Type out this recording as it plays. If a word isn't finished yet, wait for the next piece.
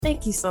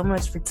Thank you so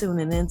much for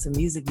tuning in to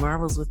Music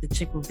Marvels with the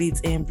Chick with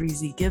Beats and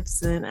Breezy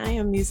Gibson. I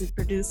am music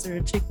producer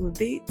at Chick with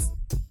Beats.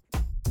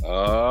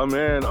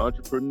 Man,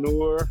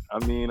 entrepreneur. I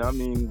mean,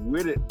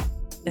 with it.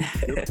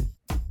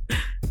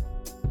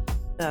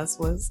 That's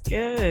what's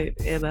good.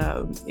 And,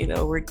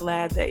 we're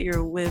glad that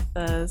you're with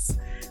us.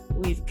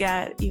 We've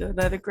got,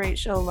 another great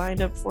show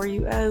lined up for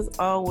you. As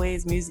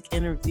always, music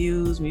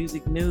interviews,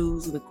 music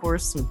news, and of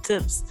course, some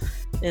tips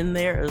in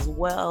there as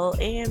well.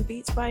 And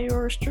beats by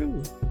yours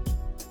truly.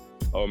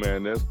 Oh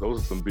man, those are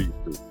some beats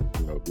too.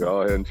 If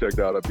y'all hadn't checked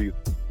out our beats,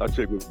 I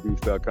check with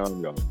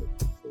beats.com, y'all. So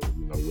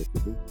you know what to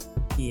do.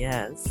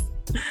 Yes.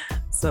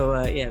 So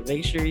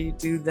make sure you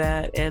do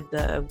that. And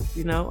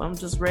I'm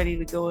just ready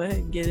to go ahead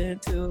and get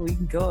into it. We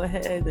can go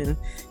ahead and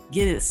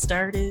get it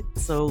started.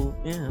 So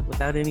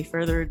without any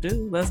further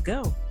ado, let's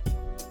go.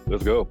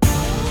 Let's go.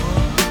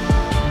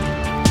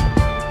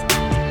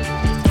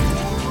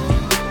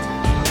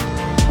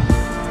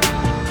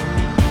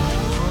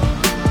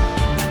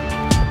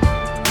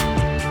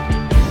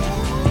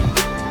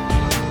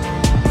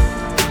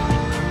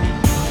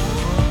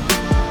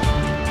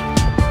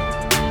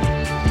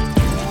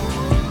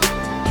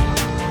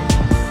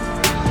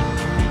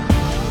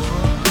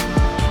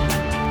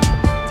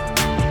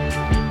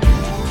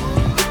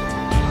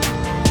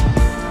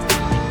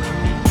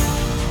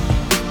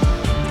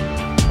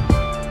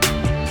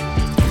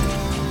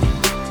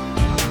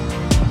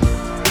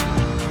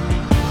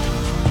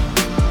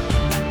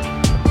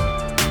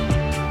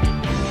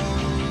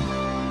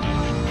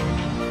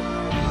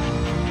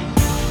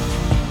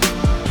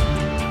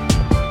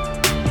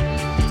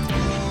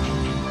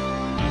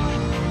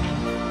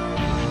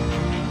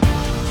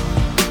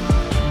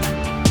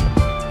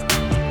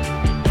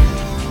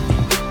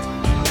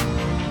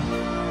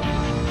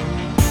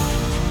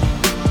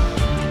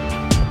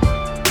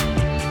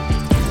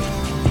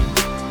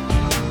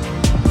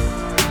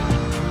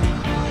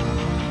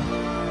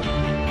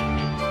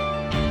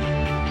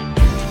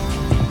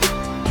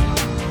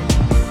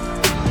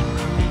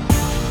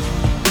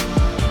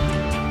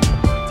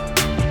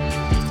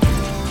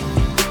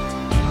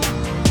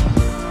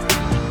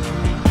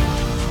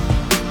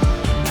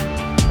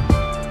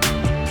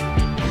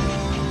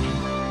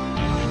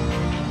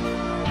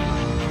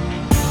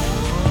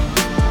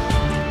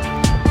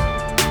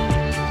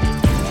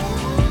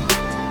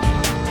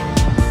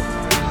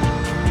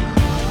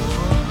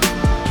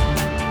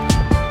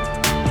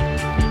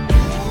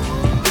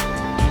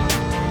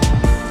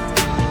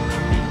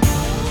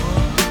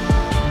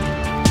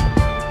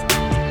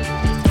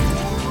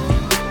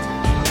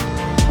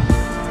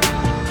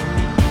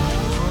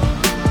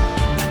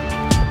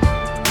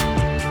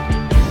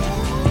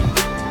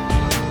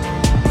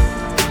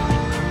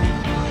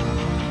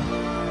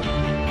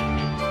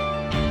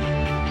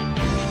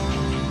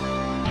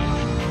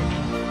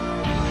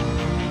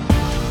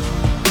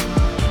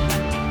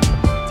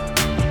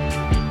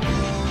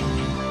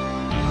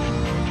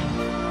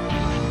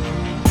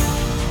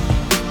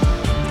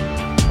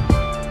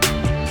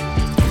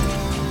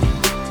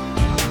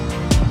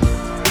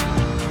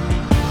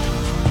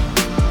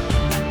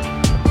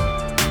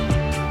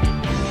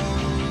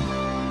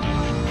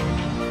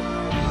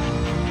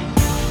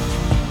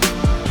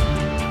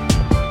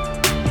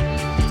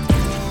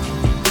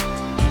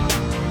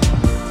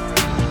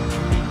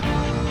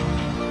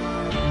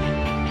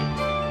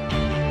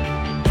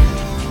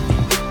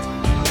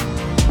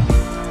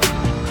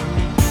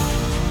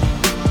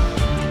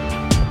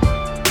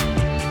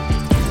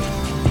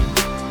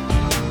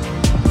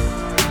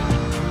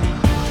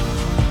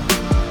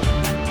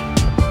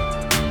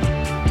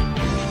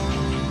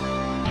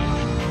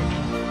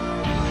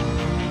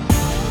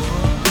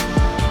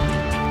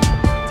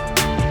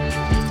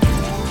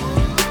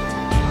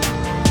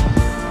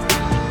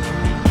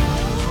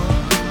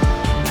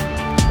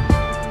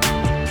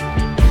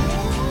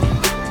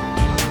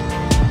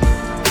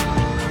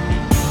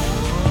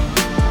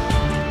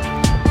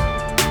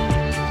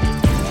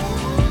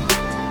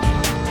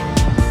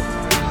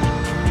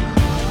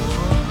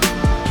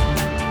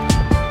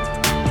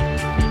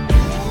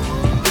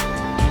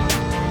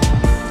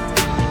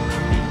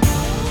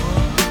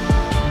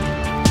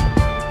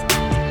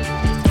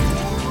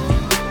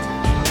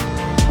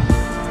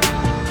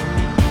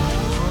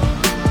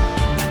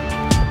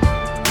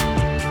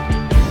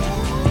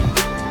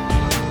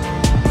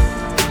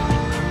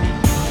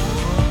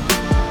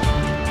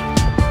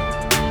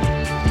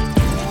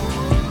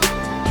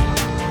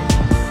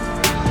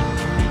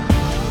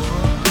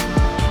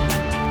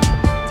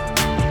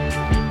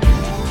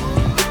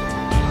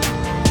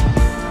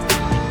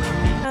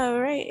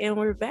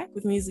 We're back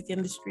with music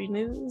industry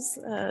news.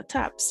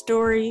 Top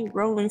story,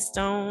 Rolling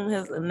Stone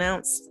has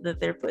announced that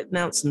they're putting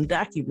out some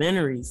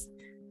documentaries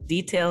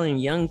detailing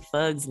Young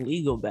Thug's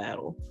legal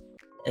battle.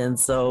 And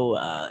so,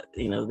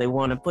 they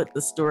want to put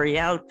the story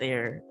out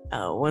there.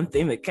 One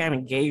thing that kind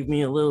of gave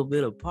me a little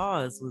bit of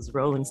pause was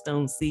Rolling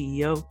Stone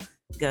CEO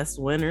Gus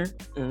Winter.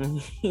 And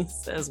he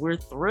says, "We're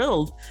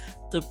thrilled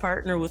to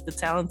partner with the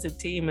talented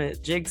team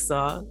at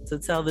Jigsaw to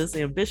tell this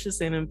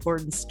ambitious and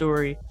important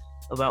story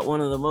about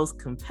one of the most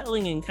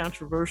compelling and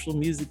controversial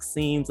music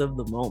scenes of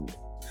the moment.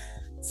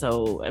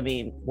 So, I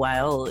mean,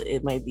 while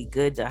it might be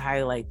good to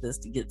highlight this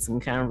to get some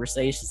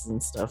conversations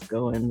and stuff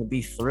going, to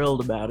be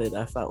thrilled about it,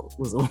 I felt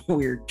was a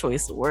weird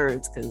choice of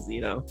words because, you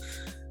know,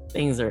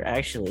 things are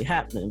actually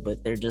happening,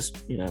 but they're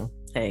just, you know,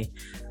 hey,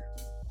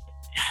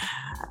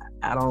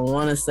 I don't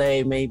want to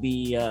say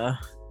maybe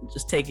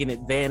just taking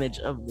advantage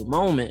of the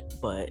moment,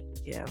 but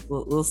yeah,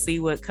 we'll see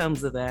what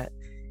comes of that.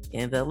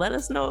 And let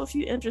us know if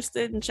you're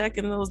interested in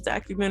checking those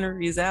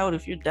documentaries out,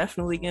 if you're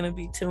definitely going to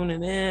be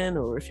tuning in,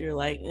 or if you're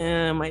like,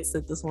 I might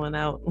sit this one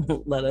out.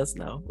 Let us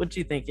know. What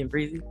you thinking,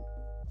 Breezy?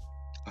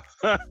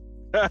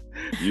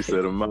 You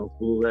said a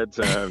mouthful that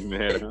time,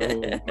 man. I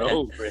don't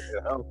know,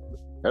 man.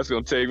 That's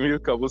going to take me a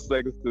couple of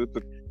seconds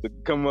to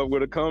come up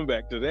with a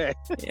comeback to that.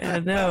 Yeah, I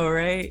know,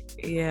 right?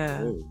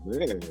 Yeah. Oh,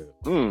 man.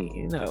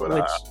 You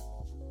know,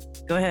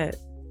 go ahead.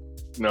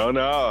 No,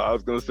 I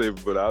was gonna say,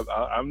 but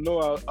I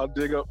know I'll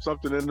dig up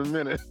something in a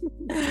minute.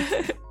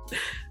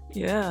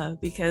 Yeah,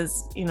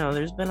 because you know,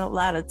 there's been a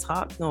lot of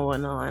talk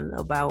going on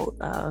about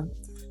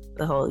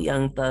the whole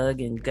Young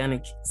Thug and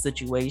Gunna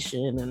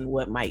situation and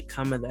what might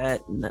come of that,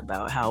 and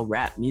about how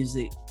rap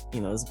music, you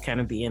know, is kind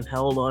of being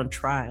held on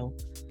trial,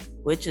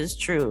 which is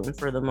true. And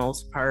for the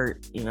most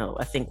part, you know,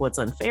 I think what's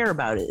unfair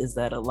about it is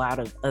that a lot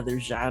of other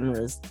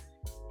genres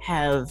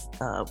have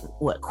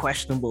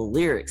questionable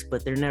lyrics,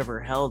 but they're never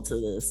held to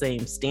the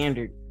same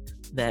standard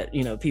that,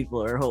 you know,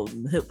 people are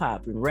holding hip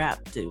hop and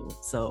rap to.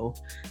 So,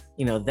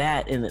 you know,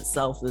 that in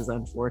itself is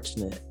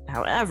unfortunate.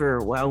 However,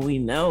 while we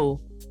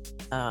know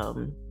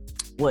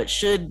what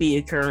should be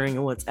occurring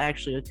and what's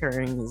actually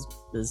occurring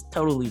is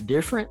totally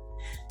different.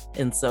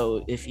 And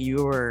so if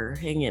you're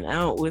hanging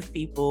out with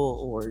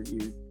people or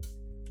you're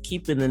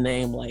keeping the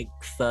name like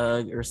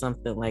Thug or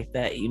something like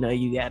that, you know,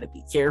 you got to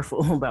be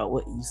careful about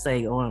what you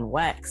say on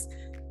wax,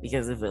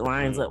 because if it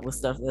lines up with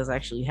stuff that's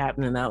actually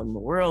happening out in the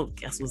world,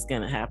 guess what's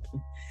going to happen?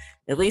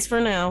 At least for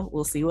now.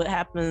 We'll see what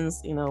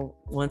happens, you know,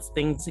 once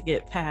things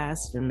get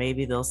passed, and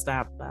maybe they'll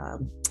stop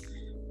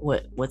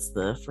what's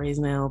the phrase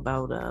now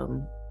about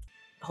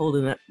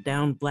holding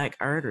down black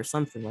art or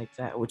something like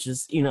that, which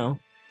is, you know,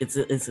 it's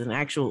an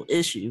actual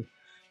issue.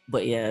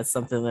 But yeah, it's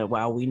something that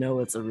while we know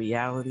it's a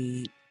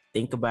reality,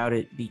 think about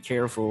it, be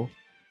careful.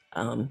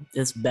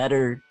 It's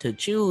better to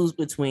choose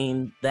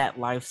between that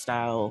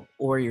lifestyle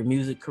or your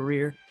music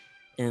career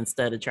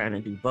instead of trying to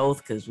do both,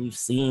 because we've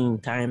seen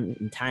time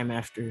and time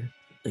after,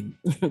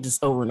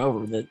 just over and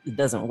over, that it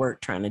doesn't work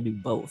trying to do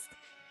both.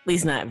 At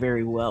least not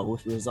very well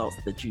with results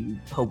that you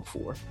hope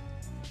for.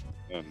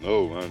 I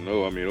know.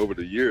 I mean, over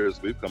the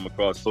years, we've come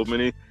across so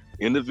many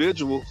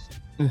individuals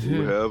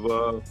who have,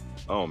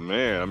 oh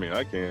man, I mean,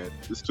 I can't,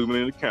 it's too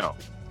many to count.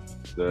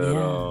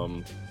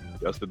 That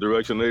that's the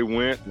direction they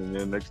went, and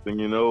then next thing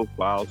you know,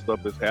 foul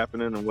stuff is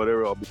happening and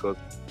whatever, all because,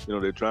 you know,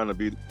 they're trying to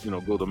be, you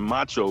know, go the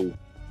macho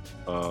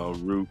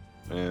route,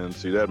 and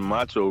see that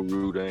macho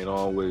route ain't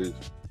always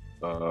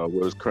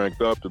what it's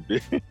cranked up to be.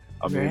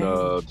 I mean,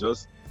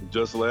 just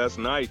last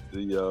night,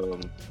 the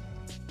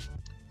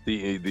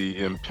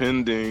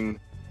impending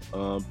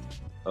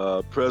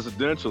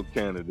presidential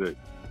candidate,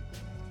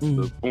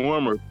 the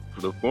former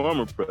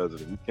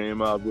president, he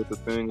came out with a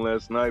thing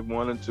last night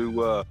wanting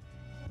to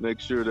make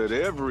sure that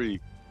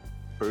every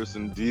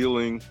person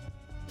dealing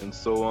and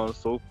so on and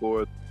so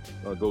forth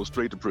goes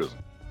straight to prison.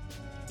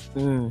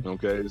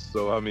 Okay,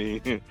 so I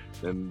mean,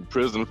 and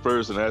prison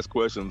first and ask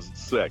questions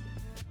second.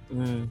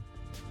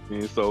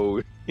 And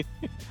so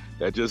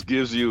that just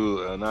gives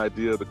you an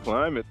idea of the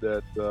climate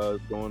that's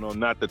going on.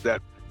 Not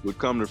that would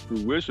come to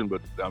fruition,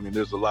 but I mean,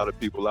 there's a lot of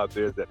people out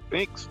there that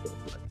think stuff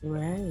like that.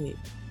 Right.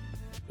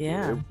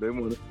 Yeah.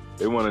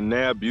 They want to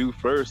nab you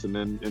first and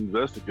then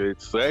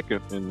investigate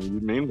second,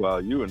 and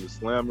meanwhile you in the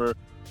slammer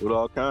with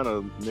all kind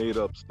of made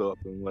up stuff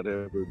and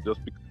whatever,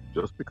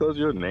 just because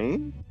your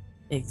name.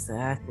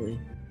 Exactly.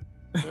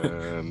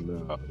 And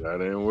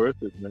that ain't worth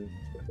it, man.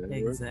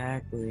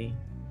 Exactly.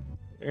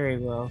 Very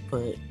well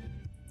put.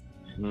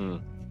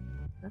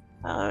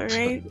 All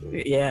right.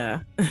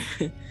 Yeah.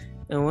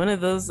 And one of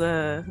those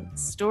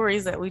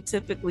stories that we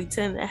typically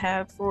tend to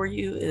have for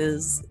you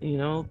is, you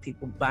know,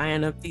 people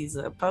buying up these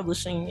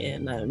publishing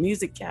and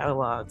music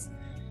catalogs.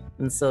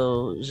 And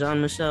so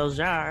Jean-Michel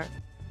Jarre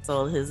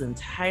sold his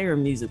entire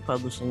music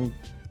publishing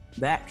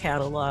back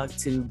catalog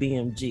to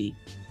BMG.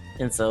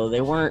 And so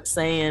they weren't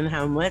saying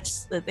how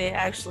much that they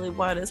actually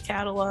bought his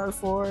catalog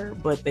for,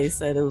 but they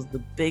said it was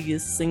the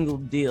biggest single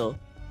deal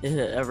it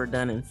had ever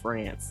done in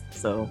France.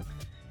 So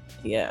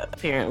yeah,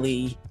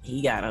 apparently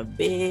he got a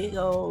big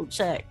old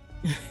check.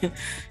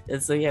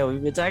 And so yeah,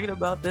 we've been talking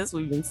about this.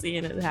 We've been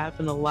seeing it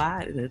happen a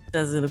lot, and it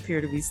doesn't appear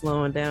to be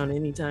slowing down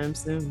anytime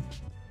soon.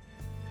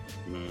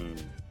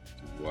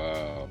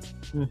 Wow.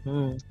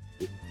 Oh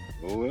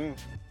well.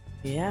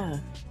 Yeah.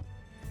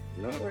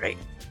 Right.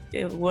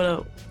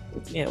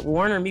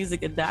 Warner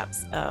Music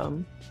adopts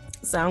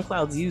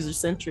SoundCloud's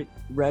user-centric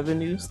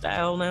revenue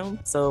style now.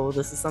 So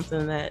this is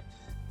something that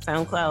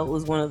SoundCloud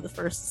was one of the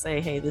first to say,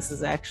 hey, this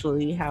is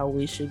actually how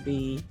we should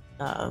be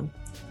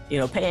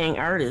paying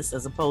artists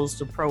as opposed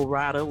to pro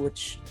rata,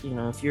 which,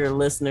 if you're a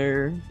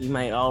listener, you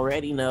might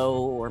already know,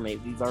 or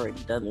maybe you've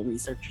already done the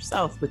research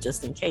yourself. But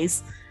just in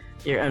case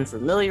you're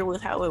unfamiliar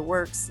with how it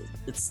works,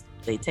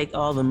 they take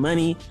all the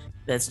money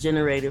that's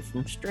generated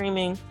from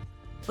streaming,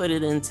 put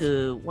it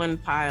into one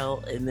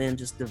pile, and then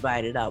just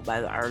divide it out by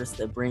the artists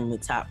that bring the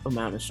top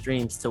amount of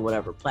streams to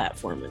whatever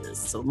platform it is.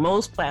 So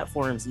most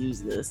platforms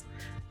use this.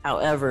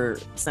 However,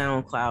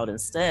 SoundCloud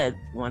instead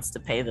wants to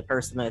pay the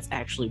person that's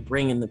actually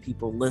bringing the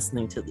people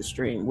listening to the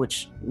stream,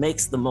 which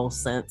makes the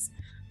most sense.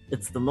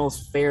 It's the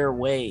most fair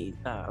way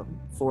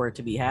for it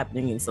to be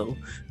happening. And so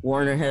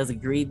Warner has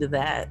agreed to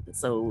that.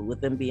 So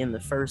with them being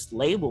the first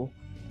label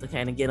to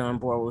kind of get on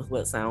board with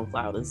what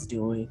SoundCloud is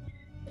doing,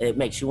 it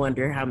makes you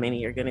wonder how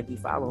many are going to be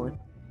following.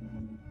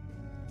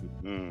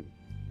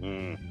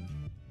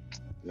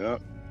 Yeah,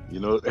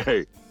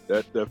 hey,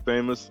 that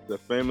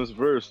famous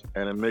verse,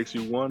 and it makes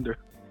you wonder.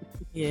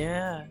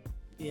 Yeah.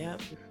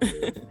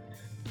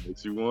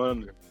 Makes you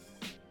wonder.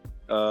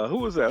 Who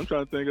was that? I'm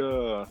trying to think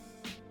of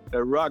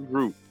that rock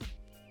group,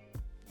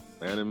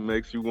 and it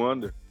makes you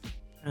wonder.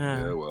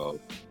 Yeah, well,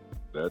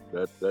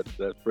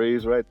 that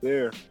phrase right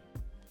there,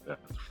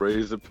 that's the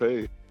phrase to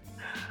pay.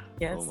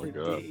 Yes, oh my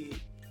indeed. God.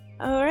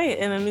 All right,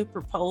 and a new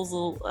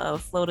proposal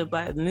floated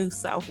by the New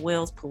South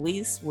Wales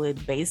Police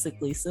would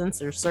basically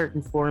censor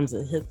certain forms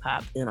of hip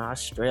hop in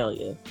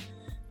Australia.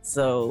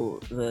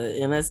 So the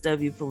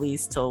NSW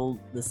police told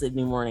the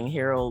Sydney Morning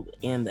Herald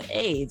and The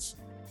Age,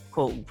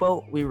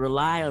 quote, "We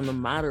rely on the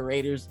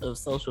moderators of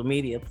social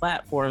media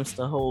platforms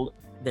to hold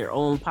their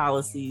own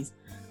policies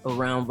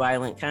around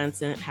violent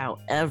content.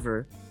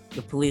 However,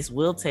 the police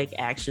will take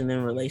action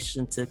in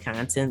relation to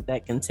content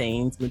that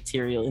contains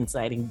material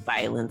inciting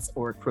violence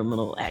or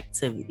criminal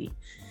activity."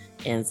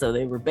 And so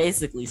they were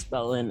basically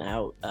spelling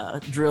out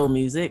drill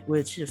music,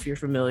 which, if you're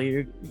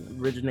familiar,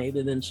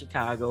 originated in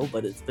Chicago,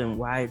 but it's been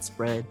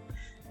widespread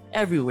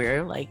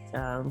everywhere, like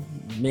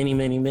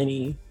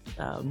many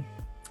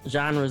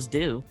genres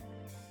do.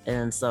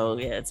 And so,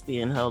 yeah, it's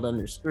being held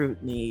under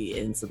scrutiny.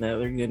 And so now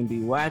they're going to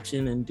be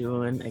watching and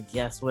doing, I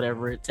guess,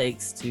 whatever it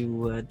takes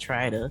to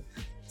try to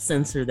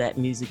censor that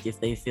music if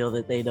they feel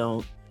that they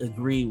don't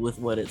agree with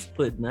what it's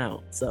putting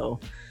out. So,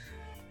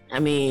 I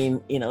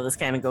mean, this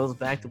kind of goes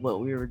back to what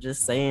we were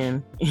just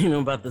saying,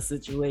 about the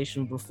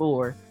situation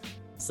before.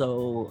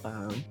 So,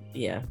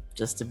 yeah,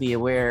 just to be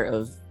aware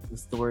of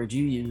the word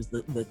you use,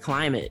 the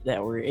climate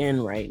that we're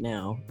in right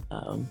now.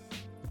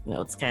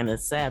 It's kind of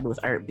sad with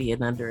art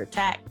being under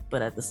attack,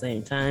 but at the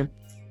same time,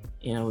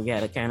 we got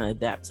to kind of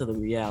adapt to the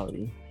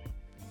reality.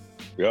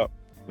 Yep.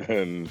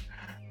 And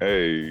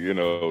hey,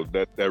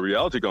 that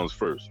reality comes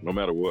first, no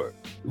matter what.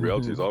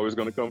 Reality is always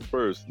going to come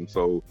first. And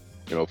so,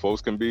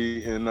 folks can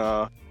be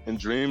in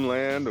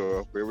dreamland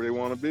or wherever they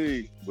want to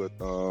be, but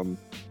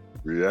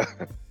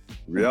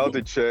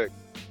reality check.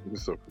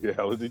 It's a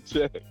reality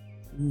check.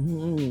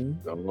 Don't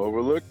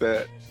overlook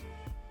that.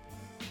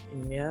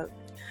 Yep.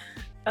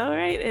 All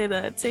right, and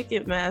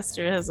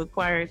Ticketmaster has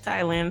acquired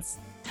Thailand's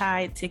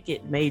Thai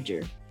ticket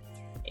major.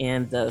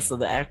 And so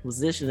the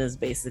acquisition is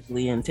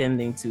basically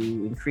intending to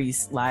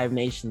increase Live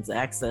Nation's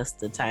access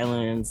to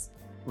Thailand's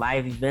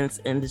live events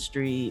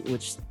industry,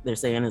 which they're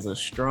saying is a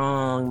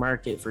strong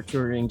market for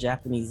touring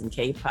Japanese and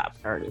K-pop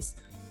artists,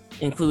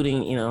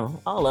 including,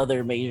 all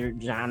other major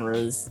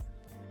genres,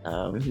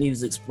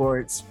 music,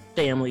 sports,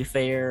 family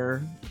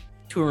fare,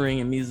 touring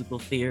and musical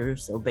theater.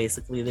 So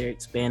basically they're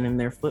expanding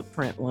their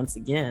footprint once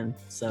again.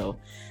 So,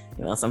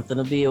 something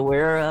to be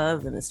aware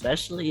of, and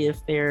especially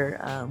if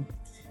they're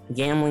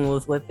gambling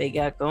with what they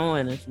got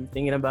going. If you're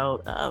thinking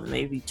about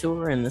maybe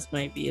touring, this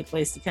might be a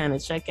place to kind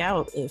of check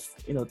out if,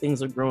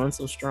 things are growing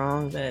so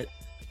strong that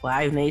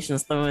Live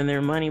Nation's throwing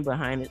their money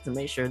behind it to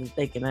make sure that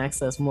they can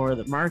access more of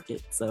the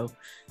market. So,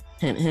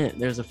 hint, hint,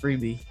 there's a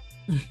freebie.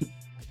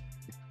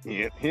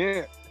 Hint,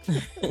 hint.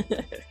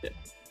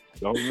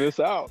 Don't miss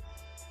out.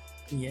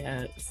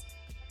 Yes.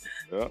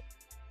 Yep.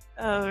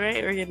 All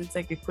right, we're going to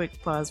take a quick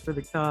pause for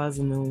the cause,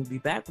 and then we'll be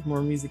back with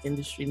more music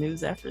industry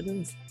news after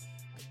this.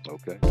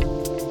 Okay.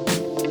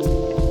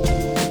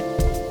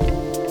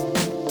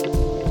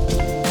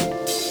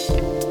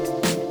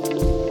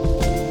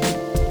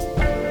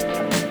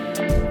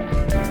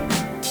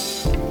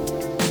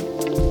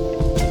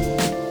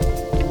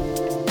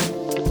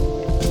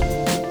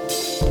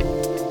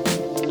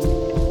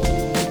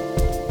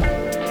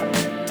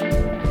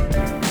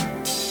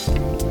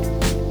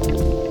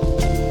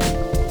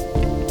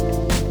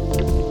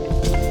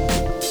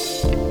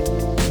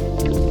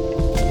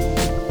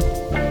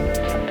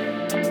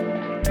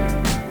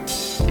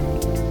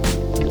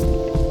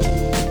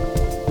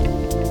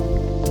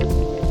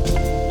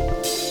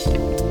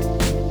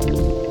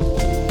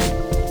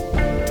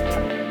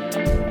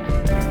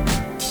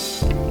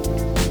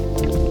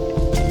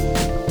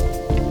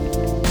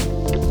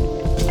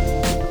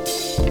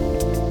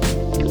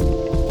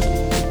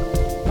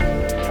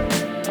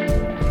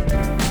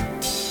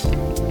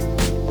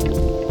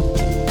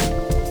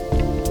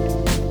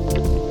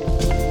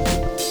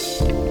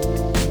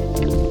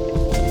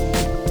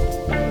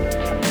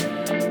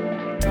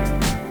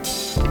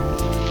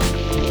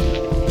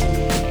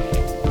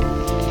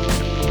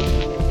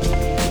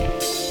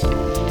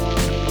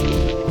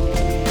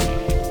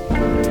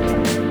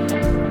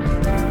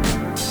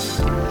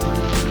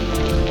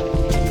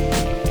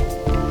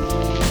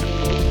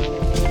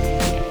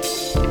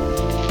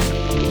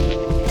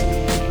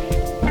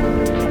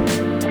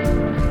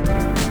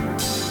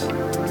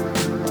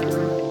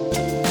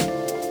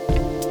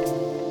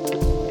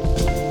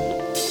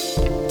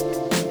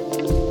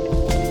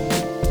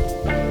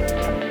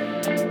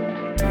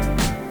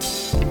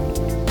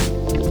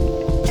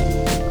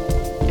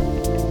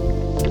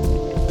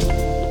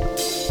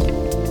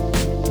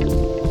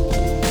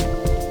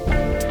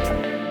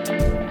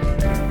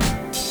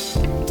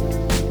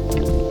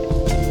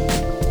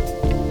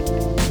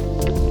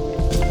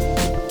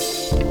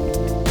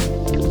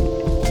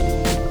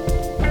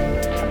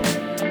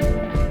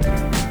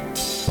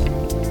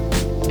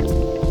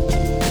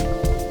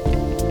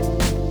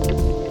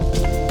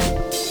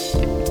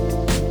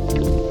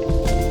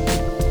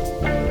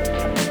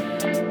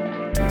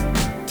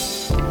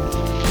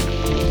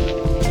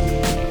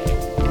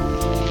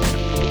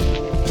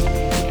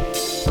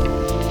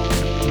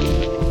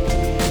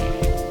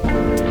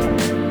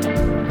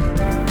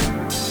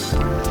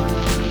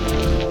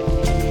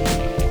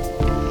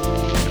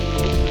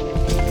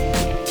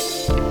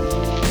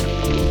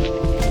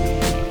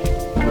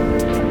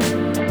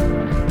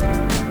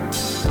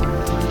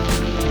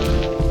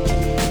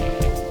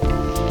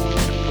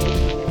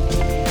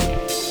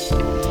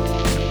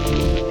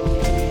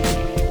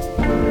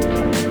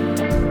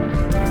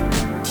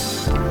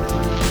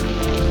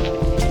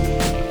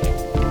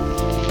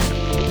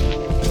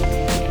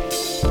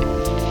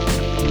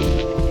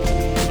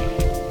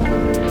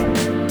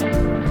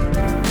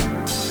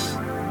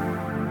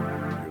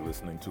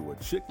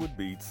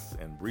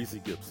 and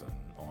Breezy Gibson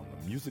on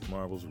the Music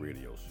Marvels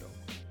radio show.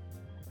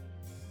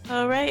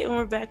 All right, and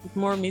we're back with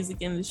more music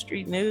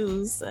industry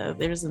news.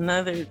 There's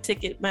another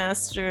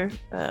Ticketmaster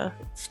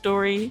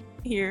story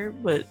here,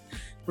 but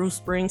Bruce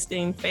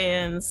Springsteen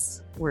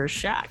fans were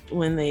shocked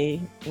when they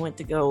went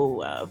to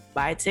go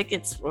buy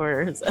tickets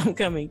for his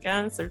upcoming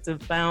concerts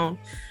and found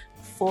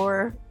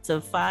 $4,000 to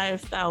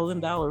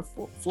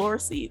 $5,000 floor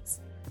seats,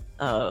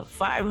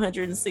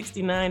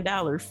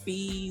 $569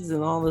 fees,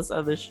 and all this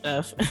other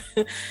stuff,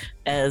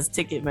 as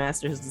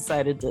Ticketmaster has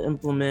decided to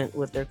implement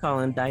what they're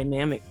calling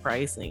dynamic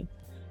pricing.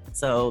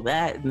 So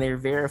that and their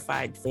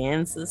verified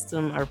fan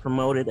system are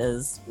promoted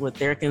as what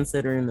they're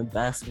considering the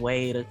best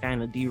way to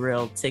kind of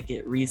derail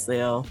ticket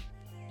resale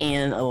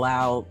and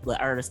allow the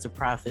artist to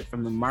profit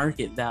from the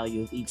market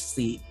value of each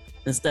seat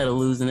instead of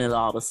losing it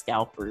all to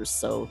scalpers.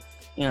 So,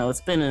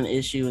 it's been an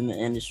issue in the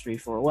industry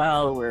for a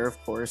while where,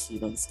 of course,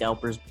 the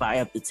scalpers buy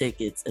up the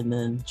tickets and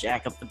then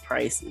jack up the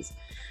prices.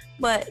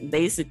 But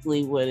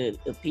basically what it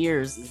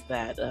appears is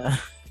that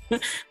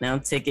now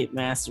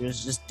Ticketmaster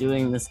is just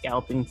doing the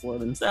scalping for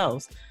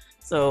themselves.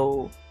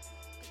 So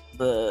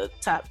the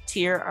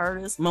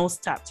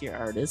most top tier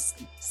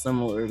artists,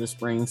 similar to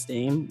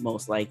Springsteen,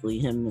 most likely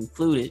him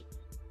included,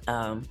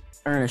 earn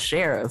a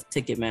share of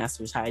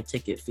Ticketmaster's high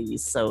ticket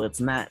fees. So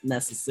it's not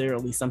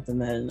necessarily something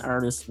that an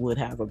artist would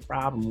have a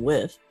problem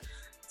with.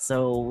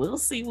 So we'll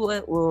see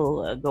what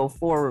will go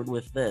forward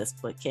with this.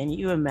 But can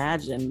you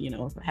imagine,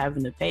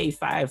 having to pay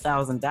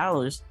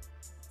 $5,000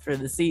 for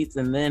the seats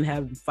and then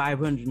having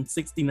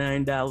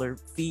 $569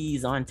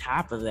 fees on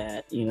top of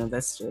that?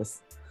 That's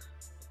just...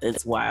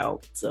 it's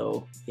wild.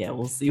 So yeah,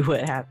 we'll see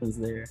what happens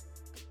there.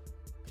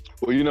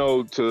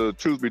 Well, to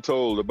truth be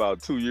told,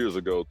 about 3 years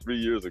ago, the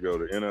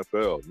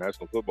NFL,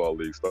 National Football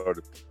League,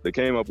 they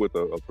came up with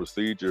a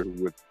procedure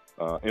with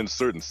in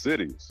certain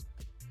cities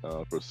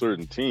for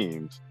certain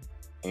teams,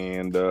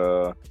 and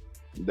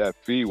that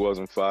fee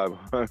wasn't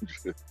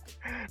 $500.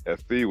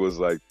 That fee was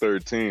like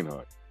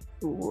 $1,300.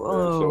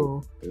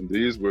 Whoa. And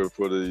these were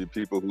for the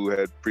people who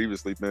had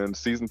previously been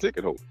season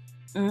ticket holders.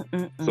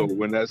 So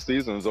when that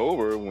season's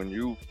over, when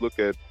you look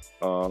at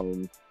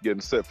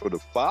getting set for the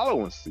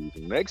following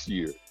season next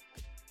year,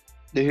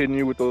 they're hitting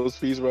you with those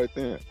fees right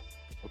then.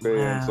 Okay.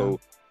 Wow. And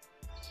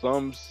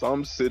so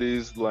some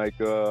cities like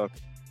the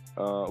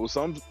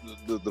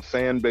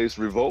fan base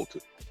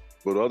revolted,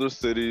 but other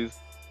cities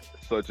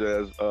such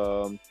as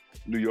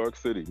New York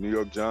City, New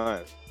York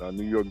Giants,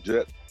 New York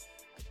Jets,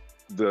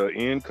 the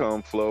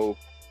income flow,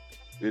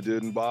 it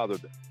didn't bother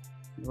them.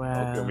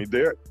 Wow. Okay? I mean,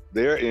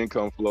 their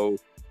income flow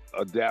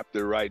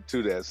adapted right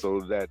to that,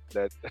 so that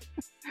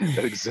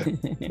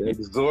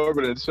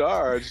exorbitant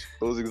charge,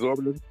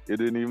 it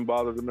didn't even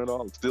bother them at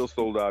all. It still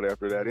sold out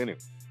after that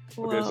anyway.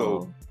 Whoa. Okay,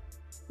 so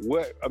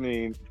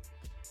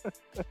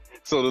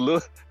so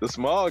the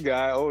small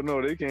guy, oh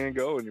no, they can't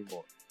go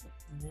anymore.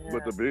 Yeah.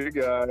 But the big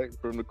guy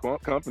from the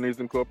companies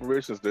and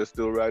corporations, they're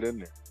still right in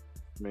there.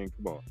 I mean,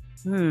 come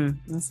on.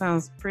 That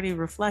sounds pretty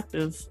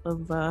reflective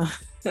of our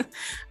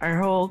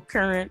whole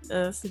current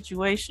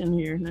situation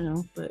here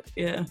now. But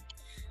yeah.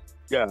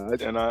 Yeah,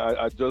 and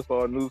I just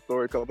saw a news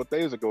story a couple of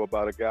days ago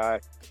about a guy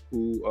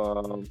who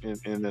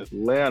in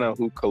Atlanta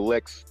who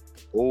collects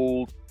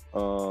old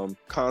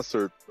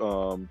concert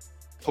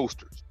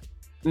posters.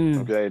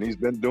 Okay, and he's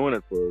been doing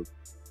it for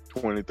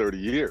 20, 30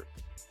 years.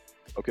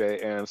 Okay,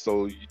 and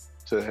so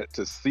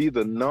to see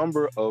the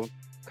number of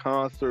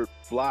concert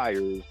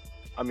flyers,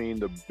 I mean,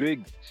 the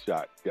big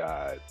shot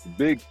guys,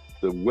 the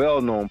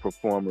well-known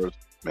performers,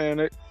 man,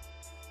 it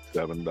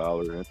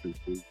 $7 entry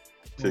fee,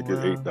 ticket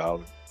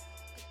 $8.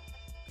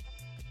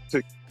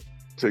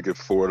 Ticket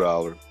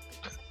 $4.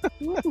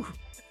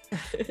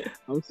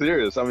 I'm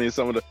serious. I mean,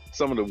 some of the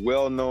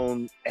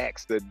well-known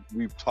acts that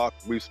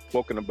we've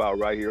spoken about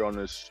right here on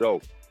this show.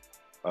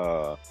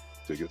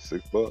 Ticket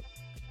 $6.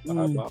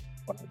 $5.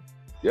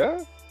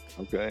 Yeah.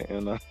 Okay.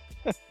 And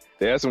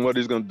they asked him what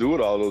he's going to do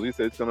with all those. He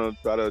said he's going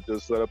to try to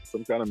just set up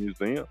some kind of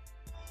museum.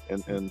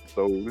 And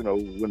so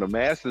when the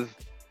masses,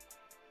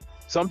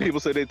 some people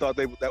say they thought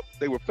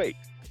they were fake.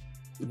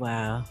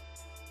 Wow.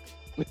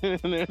 And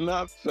they're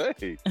not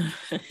fake.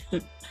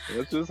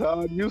 That's just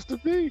how it used to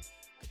be.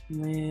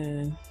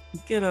 Man,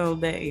 good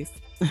old days.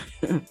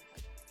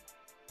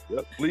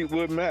 Yep,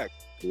 Fleetwood Mac,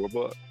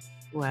 $4.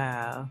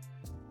 Wow.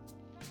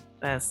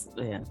 That's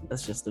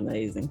just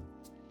amazing.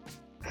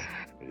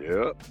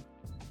 Yep.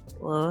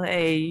 Well,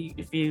 hey,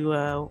 if you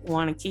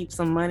want to keep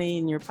some money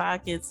in your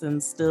pockets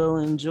and still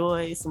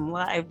enjoy some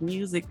live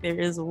music, there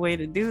is a way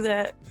to do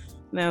that.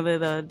 Now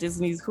that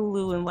Disney's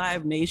Hulu and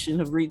Live Nation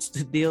have reached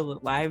a deal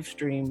to live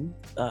stream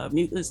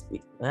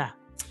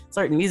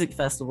certain music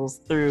festivals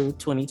through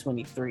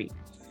 2023.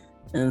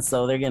 And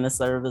so they're going to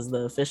serve as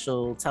the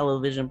official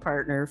television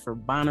partner for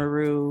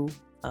Bonnaroo,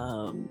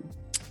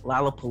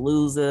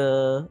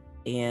 Lollapalooza,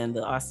 and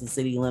the Austin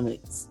City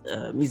Limits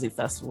Music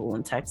Festival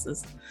in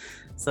Texas.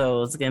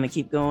 So it's going to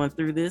keep going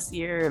through this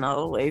year and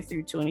all the way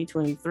through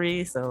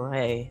 2023. So,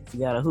 hey, if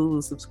you got a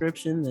Hulu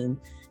subscription, then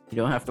you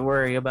don't have to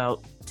worry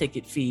about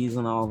ticket fees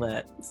and all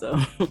that. So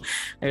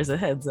there's a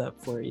heads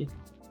up for you.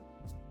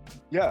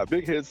 Yeah,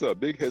 big heads up,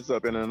 big heads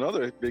up. And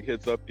another big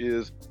heads up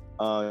is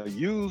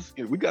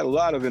we got a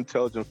lot of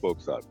intelligent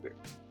folks out there,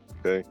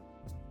 okay?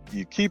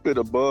 You keep it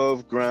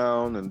above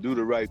ground and do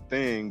the right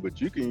thing,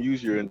 but you can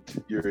use your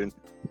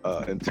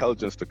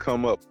intelligence to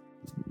come up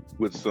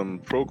with some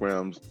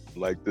programs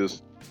like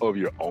this of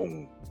your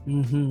own.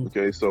 Mm-hmm.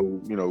 Okay,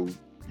 so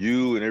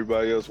you and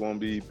everybody else won't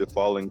be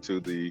falling to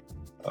the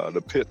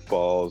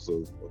pitfalls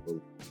of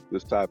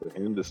this type of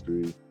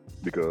industry,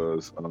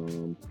 because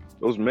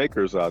those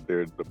makers out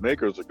there, the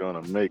makers are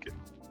gonna make it.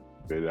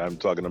 Okay? I'm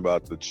talking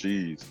about the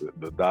cheese,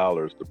 the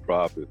dollars, the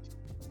profits,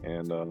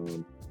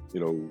 and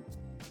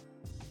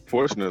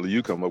fortunately,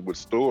 you come up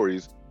with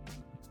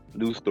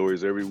new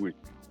stories every week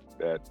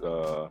that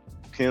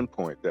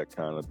pinpoint that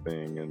kind of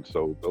thing. And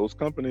so those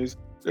companies,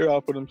 they're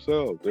out for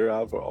themselves. They're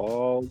out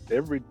for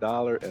every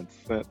dollar and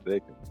cent they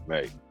can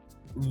make.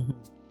 Mm-hmm.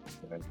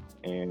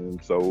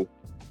 And so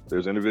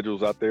there's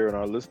individuals out there in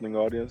our listening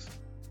audience.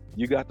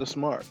 You got the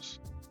smarts.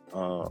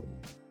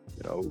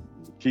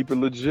 Keep it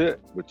legit,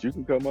 but you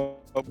can come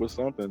up with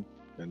something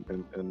and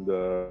do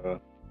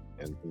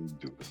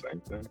the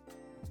same thing.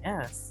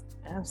 Yes,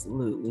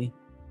 absolutely.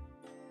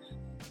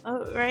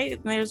 All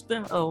right, there's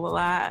been a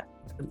lot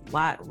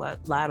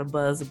of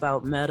buzz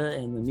about Meta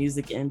and the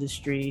music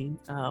industry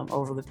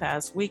over the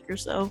past week or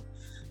so.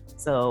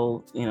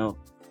 So,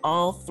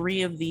 all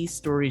three of these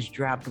stories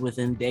dropped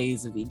within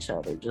days of each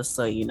other, just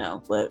so you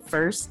know. But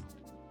first,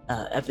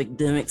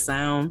 Epidemic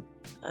Sound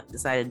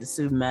decided to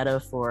sue Meta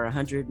for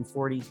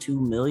 $142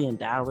 million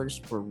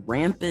for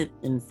rampant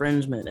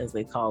infringement, as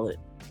they call it,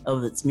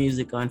 of its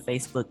music on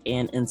Facebook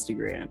and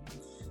Instagram.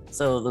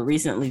 So the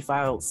recently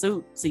filed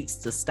suit seeks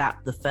to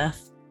stop the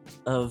theft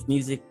of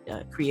music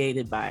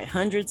created by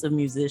hundreds of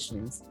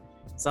musicians,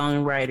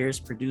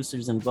 songwriters,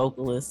 producers, and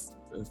vocalists.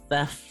 The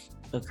theft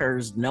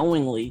occurs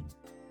knowingly,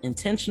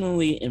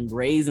 intentionally, and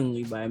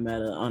brazenly by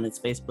Meta on its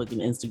Facebook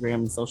and Instagram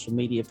and social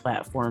media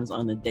platforms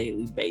on a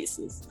daily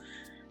basis.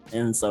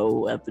 And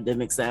so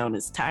Epidemic Sound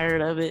is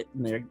tired of it,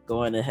 and they're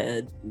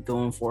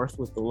going forth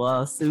with the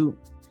lawsuit.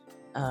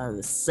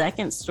 The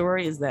second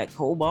story is that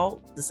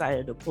Cobalt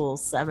decided to pull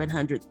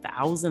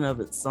 700,000 of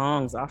its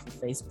songs off of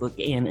Facebook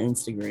and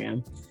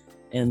Instagram.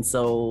 And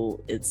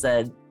so it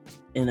said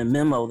in a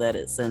memo that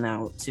it sent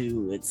out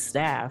to its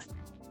staff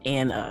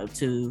and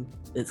to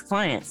its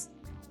clients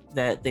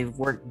that they've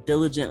worked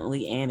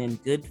diligently and in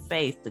good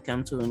faith to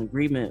come to an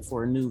agreement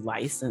for a new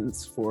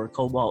license for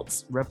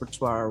Cobalt's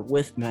repertoire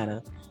with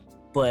Meta,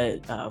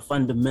 but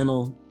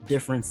fundamental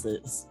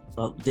differences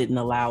didn't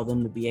allow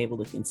them to be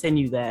able to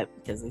continue that,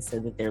 because they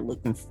said that they're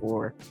looking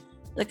for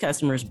the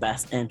customer's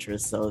best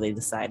interest. So they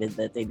decided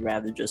that they'd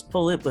rather just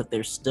pull it, but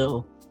they're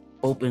still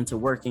open to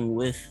working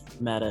with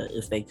Meta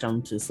if they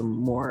come to some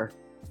more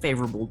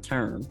favorable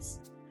terms.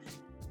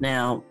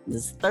 Now,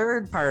 this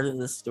third part of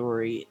the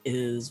story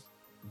is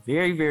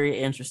very, very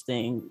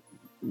interesting.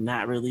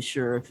 Not really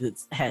sure if it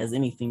has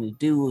anything to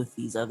do with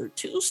these other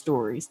two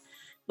stories,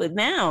 but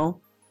now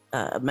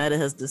Meta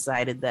has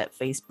decided that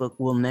Facebook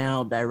will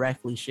now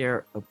directly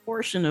share a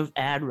portion of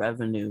ad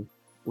revenue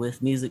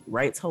with music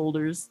rights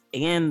holders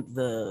and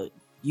the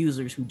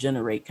users who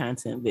generate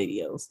content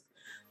videos.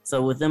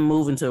 So with them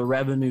moving to a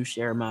revenue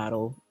share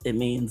model, it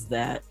means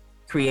that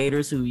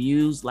creators who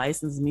use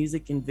licensed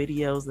music and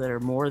videos that are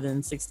more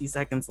than 60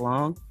 seconds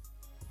long,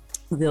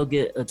 they'll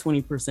get a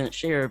 20%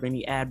 share of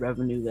any ad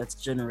revenue that's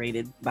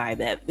generated by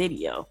that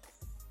video.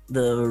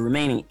 The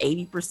remaining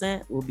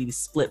 80% will be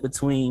split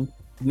between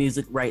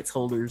music rights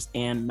holders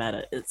and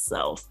Meta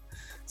itself.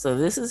 So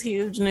this is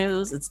huge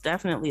news. It's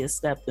definitely a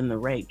step in the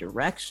right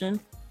direction.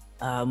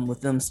 With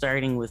them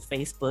starting with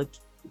Facebook,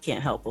 you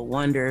can't help but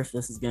wonder if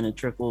this is going to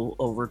trickle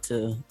over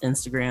to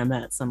Instagram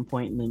at some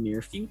point in the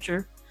near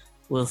future.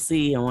 We'll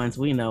see, and once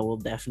we know, we'll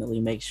definitely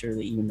make sure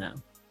that you know.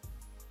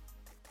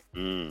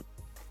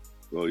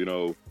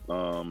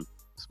 Well,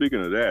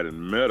 speaking of that,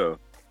 in Meta,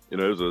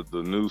 there's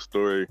the news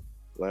story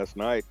last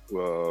night.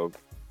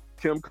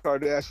 Kim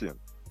Kardashian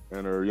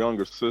and her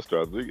younger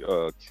sister, I think,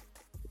 I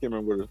can't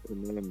remember what her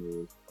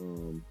name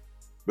is,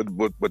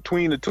 but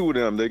between the two of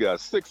them, they got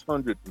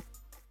 600.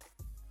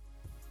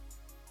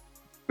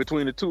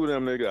 Between the two of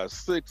them, they got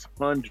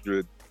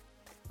 600.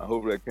 I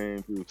hope that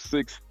came through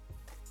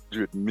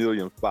 600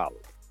 million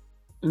followers.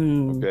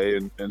 Okay,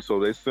 and so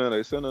they sent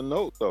a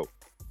note though.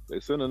 They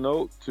sent a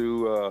note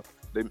to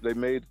they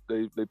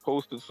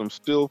posted some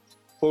still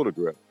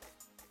photographs,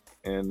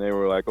 and they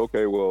were like,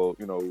 okay, well,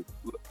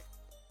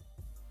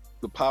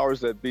 the powers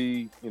that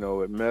be, at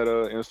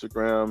Meta,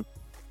 Instagram,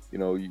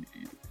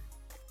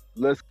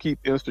 let's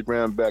keep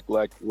Instagram back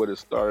like what it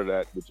started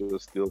at, which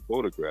was still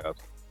photographs,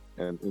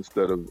 and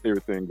instead of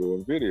everything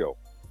going video,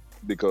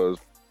 because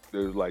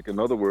there's in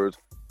other words,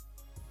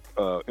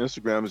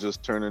 Instagram is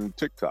just turning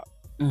TikTok.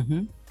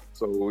 Mm-hmm.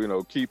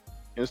 So, keep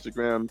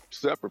Instagram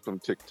separate from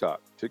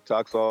TikTok.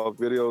 TikTok's all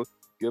video.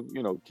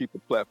 Keep a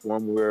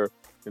platform where,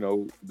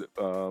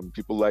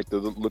 people like to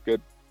look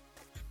at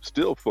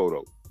still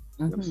photos.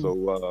 Mm-hmm. And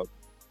so,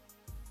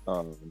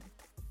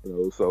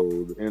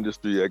 so the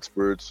industry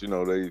experts,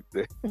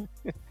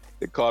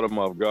 they caught them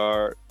off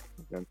guard,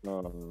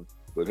 And,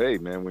 but hey,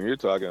 man, when you're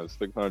talking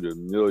 600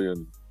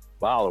 million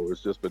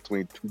followers just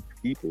between two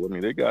people, I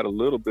mean, they got a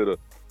little bit of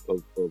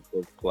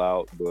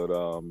clout, but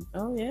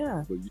Oh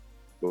yeah.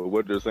 but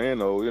what they're saying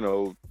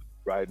though,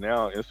 right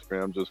now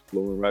Instagram just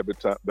flowing right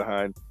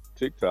behind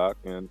TikTok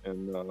and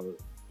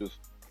just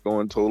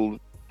going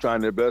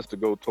trying their best to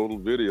go total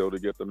video to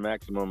get the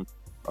maximum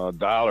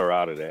dollar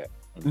out of that.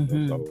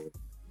 And so,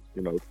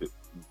 it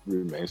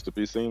remains to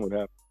be seen what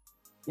happens.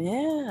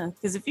 Yeah,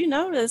 because if you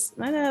notice,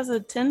 that has a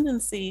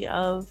tendency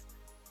of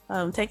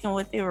taking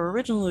what they were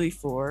originally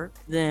for,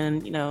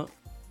 then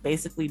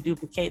basically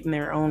duplicating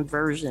their own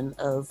version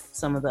of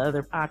some of the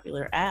other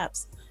popular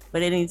apps.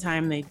 But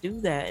anytime they do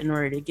that, in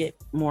order to get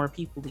more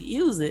people to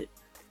use it,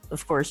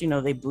 of course,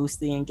 they boost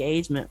the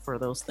engagement for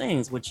those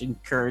things, which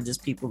encourages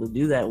people to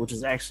do that, which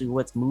is actually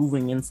what's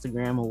moving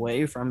Instagram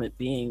away from it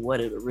being what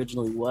it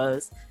originally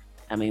was.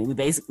 I mean, we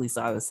basically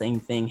saw the same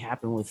thing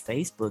happen with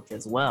Facebook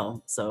as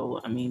well.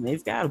 So, I mean,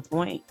 they've got a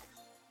point.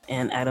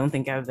 And I don't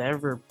think I've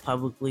ever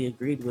publicly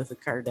agreed with a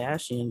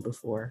Kardashian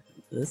before.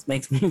 This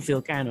makes me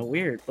feel kind of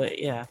weird, but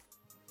yeah,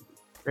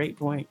 great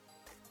point.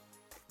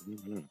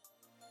 Mm-hmm.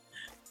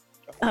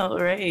 All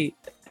right.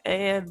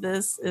 And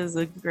this is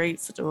a great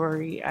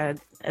story. I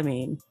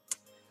mean,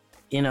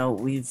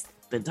 we've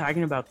been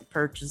talking about the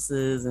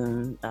purchases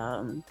and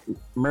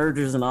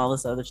mergers and all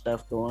this other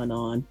stuff going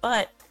on,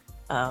 but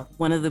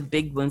one of the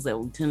big ones that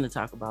we tend to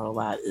talk about a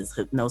lot is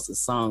Hypnosis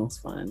Songs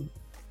Fund.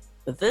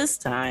 But this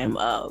time,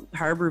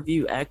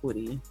 Harborview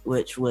Equity,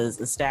 which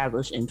was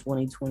established in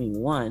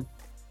 2021,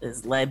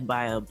 is led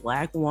by a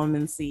Black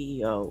woman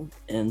CEO.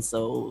 And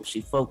so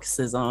she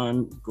focuses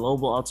on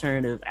global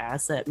alternative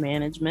asset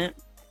management.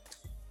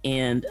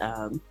 And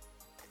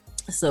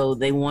so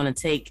they want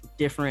to take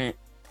different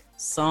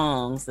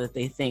songs that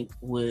they think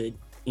would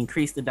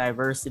increase the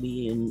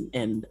diversity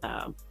and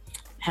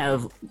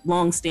have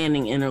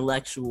long-standing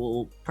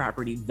intellectual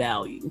property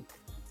value.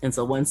 And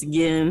so once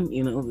again,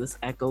 this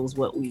echoes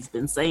what we've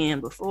been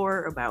saying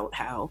before about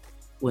how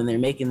when they're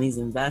making these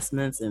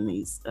investments and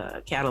these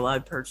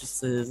catalog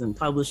purchases and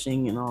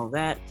publishing and all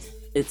that,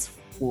 it's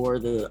for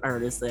the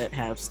artists that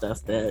have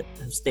stuff that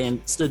have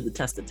stood the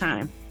test of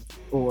time,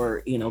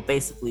 or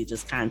basically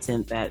just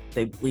content that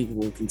they believe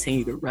will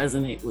continue to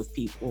resonate with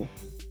people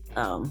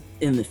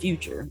in the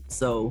future.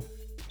 So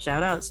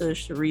shout out to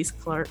Sharice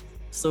Clark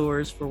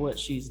Soares for what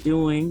she's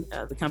doing.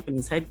 The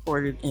company's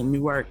headquartered in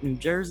Newark, New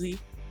Jersey.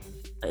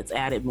 It's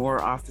added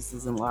more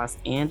offices in Los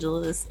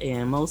Angeles,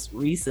 and most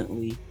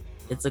recently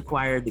it's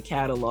acquired the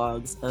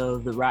catalogs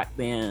of the rock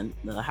band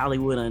the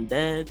Hollywood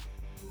Undead,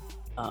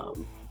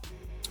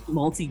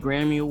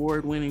 multi-Grammy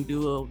award winning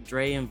duo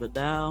Dre and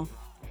Vidal,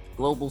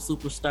 global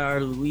superstar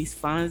Luis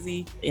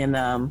Fonsi,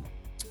 and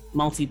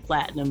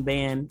multi-platinum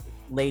band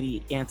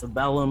Lady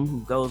Antebellum, who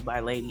goes by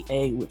Lady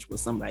A, which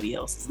was somebody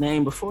else's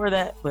name before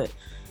that, but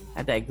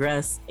I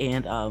digress.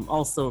 And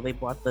also they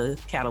bought the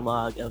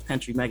catalog of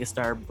country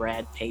megastar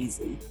Brad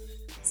Paisley.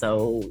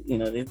 So,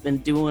 they've been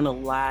doing a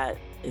lot.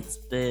 It's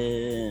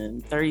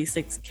been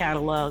 36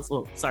 catalogs.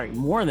 Well, sorry,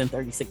 more than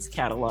 36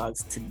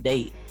 catalogs to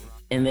date.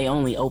 And they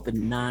only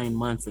opened 9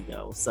 months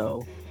ago.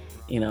 So,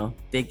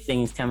 big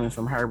things coming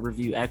from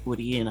Harborview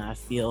Equity. And I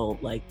feel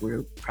like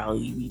we'll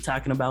probably be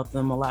talking about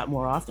them a lot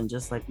more often,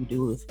 just like we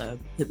do with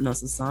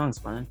Hypnosis Songs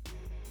Fund.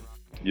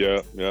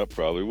 Yeah,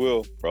 probably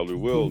will.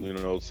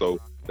 So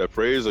that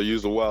phrase I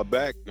used a while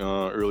back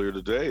earlier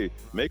today,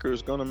 maker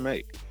is gonna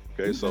make.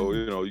 Okay, so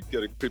you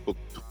get a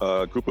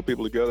group of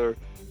people together,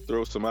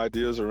 throw some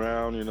ideas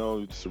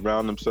around,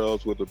 surround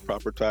themselves with the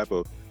proper type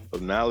of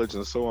knowledge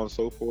and so on and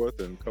so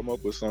forth, and come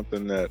up with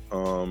something that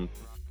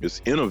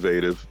is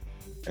innovative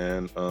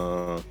and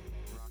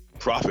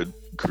profit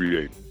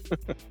creating.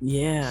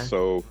 Yeah.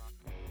 So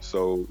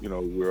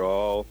we're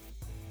all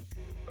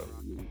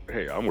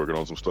hey, I'm working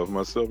on some stuff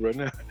myself right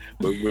now,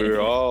 but we're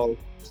all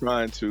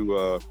trying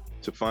to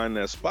find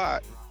that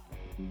spot,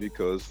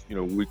 because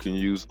we can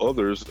use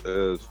others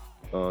as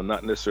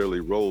not necessarily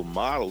role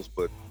models,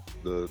 but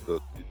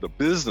the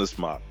business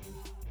model,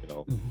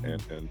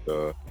 and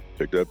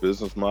take that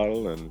business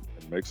model and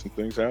make some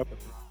things happen.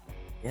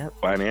 Yep.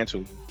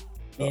 Financially.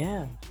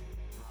 Yeah.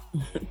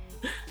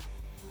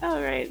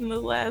 All right, and the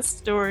last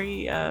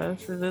story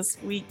for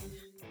this week,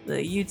 the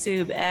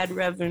YouTube ad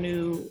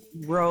revenue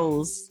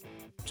rose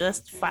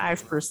just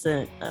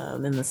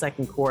 5% in the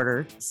second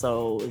quarter.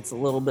 So it's a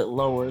little bit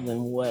lower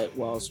than what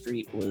Wall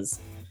Street was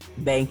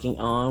banking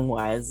on.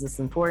 Why is this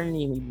important?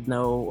 You need to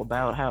know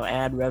about how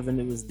ad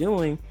revenue is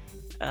doing,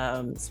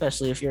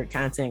 especially if you're a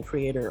content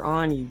creator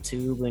on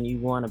YouTube and you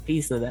want a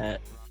piece of that.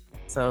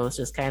 So it's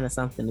just kind of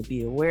something to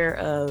be aware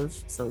of.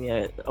 So yeah,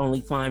 it only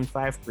climbed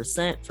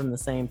 5% from the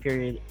same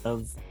period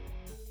of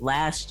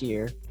last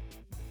year.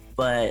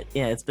 But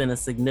yeah, it's been a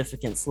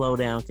significant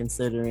slowdown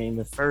considering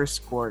the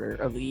first quarter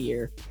of the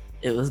year,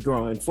 it was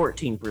growing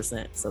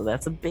 14%. So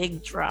that's a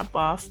big drop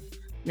off.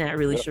 Not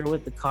really sure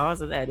what the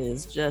cause of that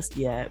is just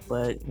yet.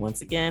 But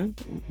once again,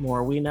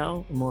 more we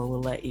know, the more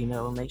we'll let you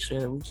know and make sure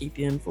that we keep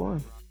you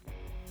informed.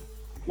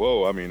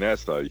 Whoa, I mean,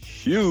 that's a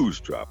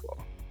huge drop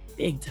off.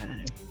 Big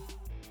time.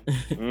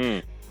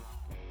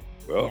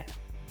 Well,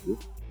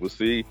 we'll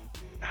see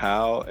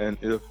how and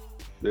if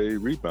they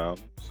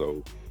rebound.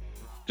 So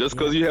just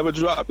because you have a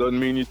drop doesn't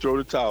mean you throw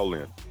the towel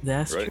in.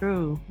 That's right?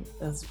 true.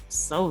 That's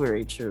so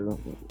very true.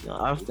 You'll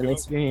often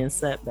experience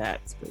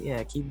setbacks, but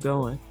yeah, keep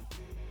going.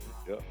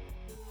 Yeah.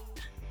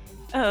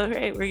 All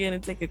right, we're going to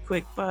take a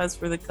quick pause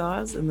for the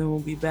cause, and then we'll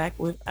be back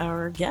with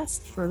our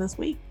guest for this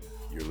week.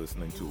 You're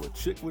listening to A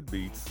Chick with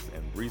Beats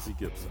and Breezy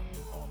Gibson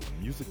on the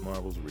Music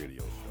Marvels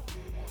radio show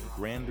on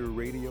Grander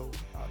Radio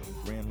out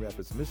of Grand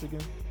Rapids,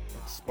 Michigan,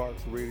 and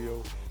Sparks Radio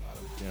out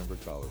of Denver,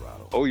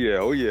 Colorado. Oh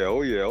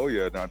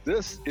yeah. Now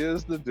this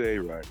is the day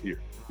right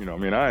here.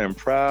 I am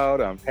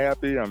proud, I'm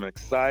happy, I'm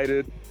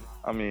excited.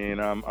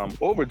 I'm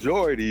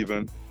overjoyed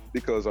even,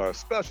 because our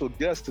special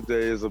guest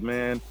today is a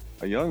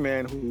young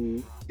man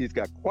who he's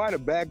got quite a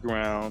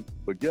background,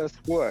 but guess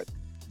what?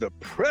 The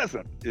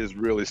present is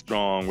really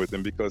strong with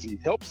him because he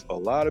helps a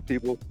lot of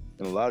people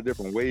in a lot of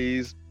different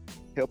ways,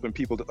 helping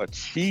people to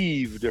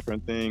achieve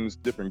different things,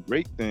 different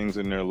great things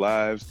in their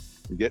lives,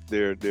 get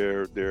their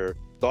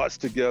thoughts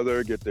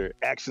together, get their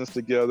actions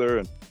together.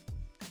 And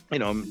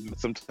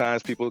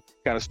sometimes people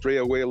kind of stray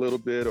away a little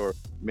bit or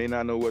may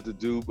not know what to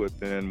do, but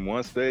then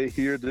once they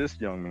hear this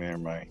young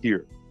man right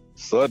here,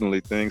 suddenly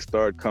things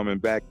start coming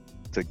back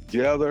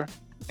together,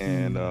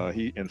 and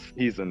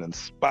he's an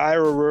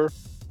inspirer,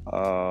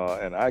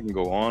 and I can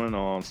go on and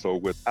on. So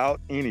without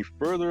any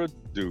further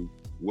ado,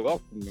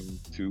 welcome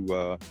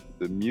to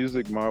the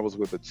Music Marvels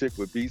with A Chick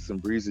with Beats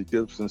and Breezy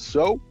Gibson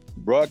show,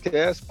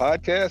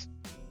 podcast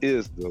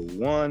is the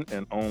one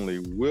and only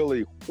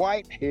Willie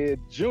Whitehead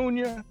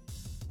Jr.,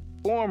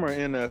 former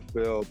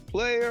NFL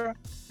player.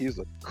 He's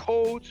a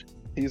coach,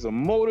 he's a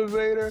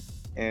motivator,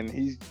 and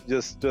he's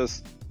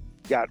just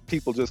got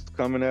people just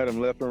coming at him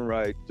left and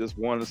right, just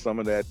wanting some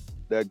of that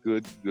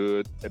good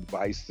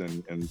advice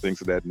and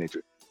things of that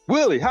nature.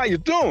 Willie, how you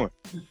doing?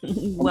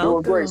 I'm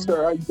doing great,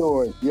 sir. How you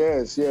doing?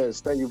 Yes.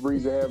 Thank you,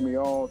 Breeze, for having me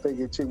on. Thank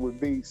you, Chick with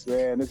Beats,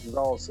 man. This is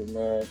awesome,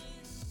 man.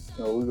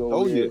 We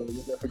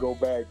have to go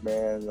back,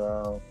 man.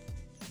 I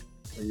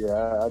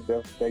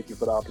definitely thank you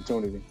for the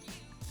opportunity.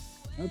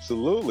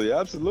 Absolutely.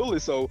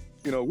 So,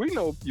 we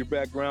know your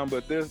background,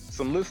 but there's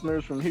some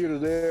listeners from here to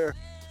there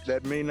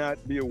that may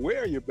not be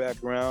aware of your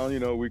background.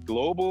 We're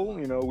global,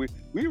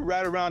 we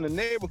ride around the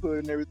neighborhood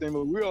and everything,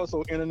 but we're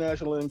also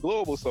international and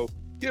global. So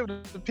give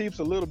the peeps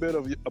a little bit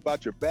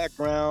about your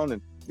background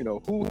and,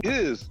 who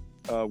is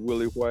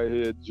Willie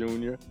Whitehead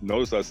Jr.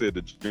 Notice I said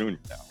the junior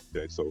now,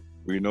 okay? So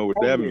we know what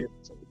that means.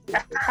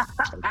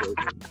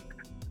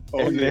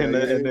 And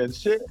then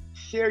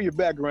share your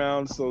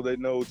background so they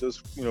know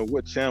just,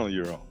 what channel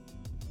you're on.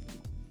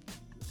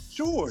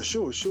 Sure.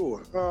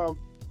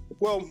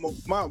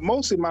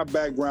 Mostly my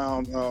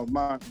background,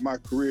 my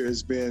career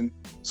has been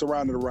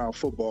surrounded around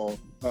football.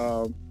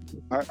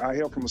 I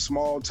hail from a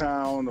small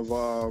town of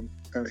a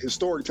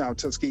historic town,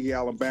 Tuskegee,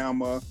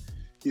 Alabama.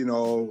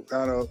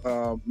 Got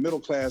a middle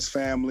class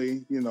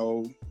family.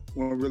 One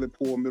really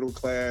poor middle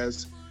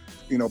class.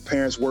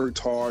 Parents worked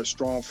hard,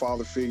 strong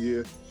father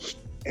figure,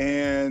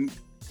 and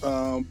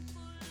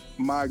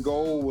my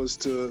goal was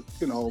to,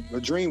 a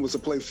dream was to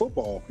play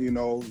football.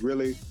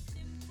 Really.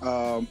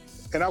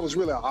 And I was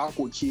really an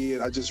awkward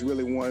kid. I just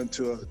really wanted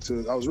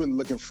to I was really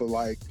looking for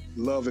like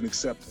love and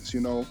acceptance,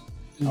 I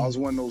was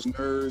one of those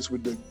nerds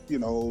with the,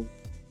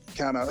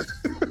 kind of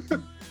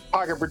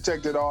pocket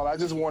protected all. I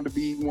just wanted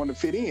to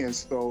fit in.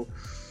 So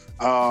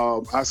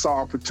I saw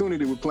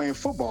opportunity with playing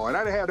football, and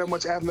I didn't have that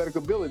much athletic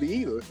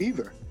ability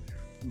either.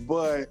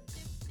 But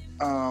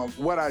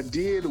what I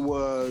did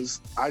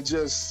was I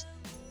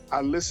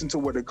listened to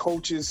what the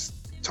coaches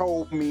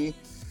told me,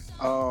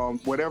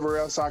 whatever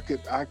else I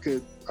could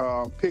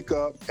pick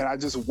up, and I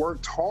just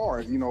worked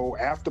hard,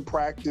 after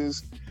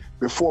practice,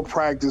 before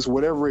practice,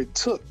 whatever it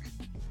took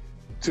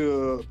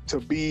to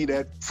be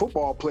that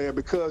football player,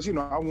 because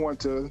I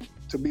wanted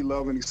to be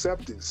loved and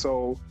accepted.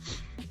 So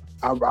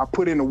I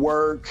put in the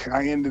work.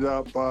 I ended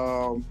up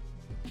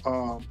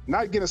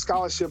not getting a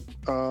scholarship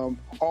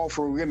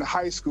offer in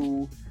high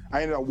school.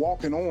 I ended up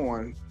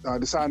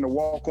deciding to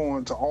walk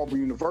on to Auburn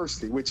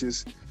University, which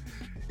is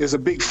a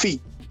big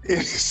feat in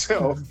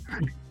itself,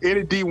 in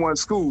a D1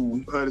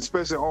 school,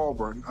 especially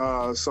Auburn.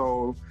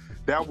 So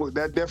that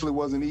definitely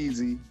wasn't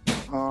easy.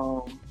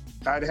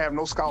 I didn't have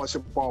no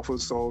scholarship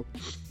offers, so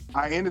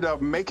I ended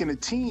up making a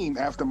team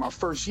after my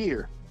first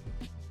year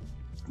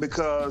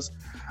because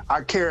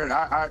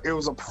it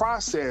was a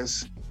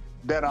process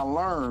that I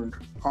learned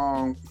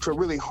to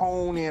really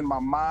hone in my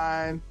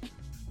mind,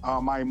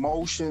 my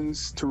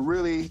emotions, to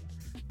really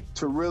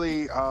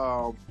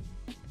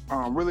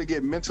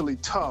get mentally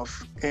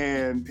tough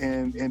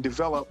and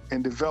develop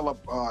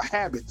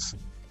habits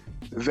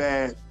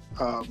that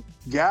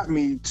got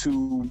me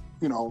to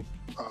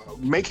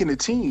making a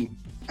team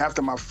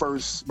after my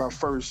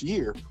first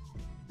year.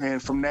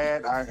 And from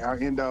that, I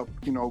end up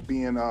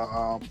being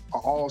an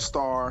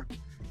all-star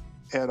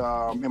at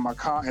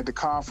the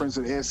conference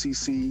at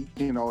SEC,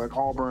 at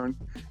Auburn.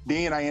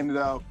 Then I ended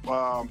up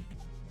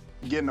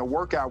getting a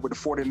workout with the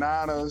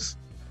 49ers.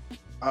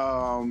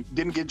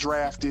 Didn't get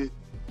drafted.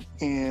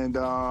 and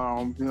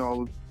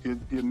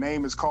your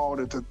name is called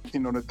at the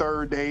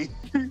third day.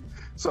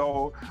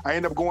 So I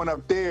ended up going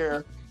up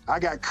there. I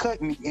got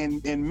cut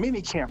in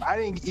mini camp. I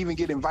didn't even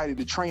get invited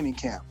to training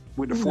camp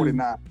with the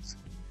 49ers.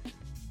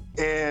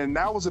 And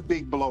that was a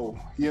big blow.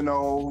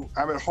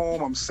 I'm at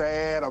home, I'm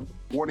sad, I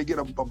want to get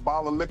a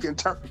bottle of liquor and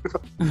turn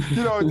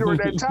during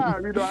that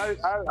time,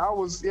 I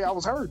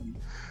was hurting.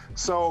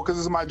 So, because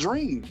it's my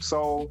dream.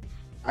 So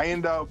I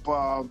end up,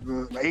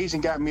 the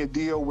agent got me a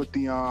deal with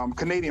the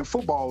Canadian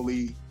Football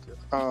League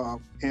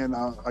and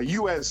a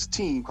U.S.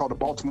 team called the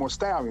Baltimore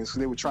Stallions, because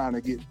they were trying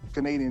to get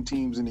Canadian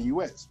teams in the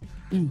U.S.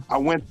 I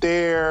went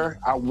there,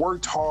 I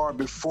worked hard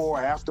before,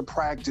 after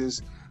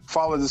practice,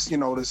 followed this,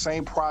 the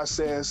same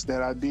process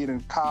that I did in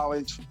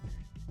college,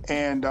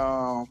 and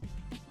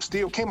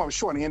still came up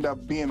short and ended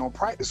up being on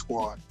practice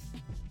squad.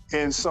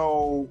 And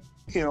so,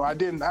 I really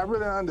didn't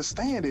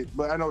understand it,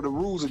 but I know the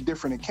rules are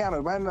different in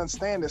Canada, but I didn't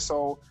understand it.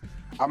 So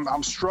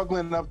I'm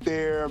struggling up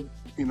there,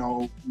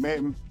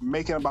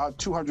 making about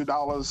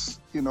 $200,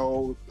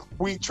 a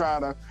week,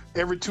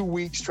 every 2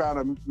 weeks, trying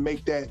to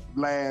make that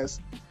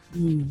last.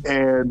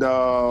 And,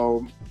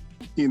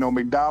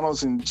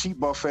 McDonald's and cheap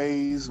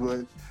buffets,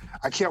 but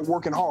I kept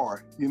working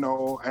hard,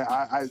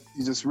 I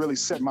just really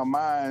set my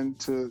mind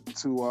to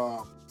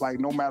like,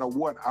 no matter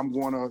what, I'm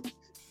going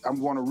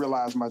to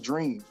realize my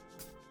dream.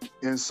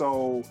 And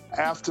so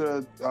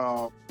after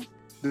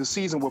the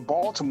season with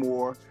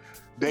Baltimore,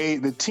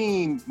 the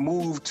team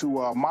moved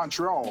to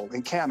Montreal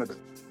in Canada.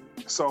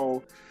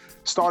 So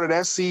started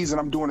that season,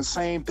 I'm doing the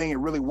same thing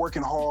and really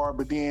working hard,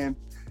 but then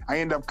I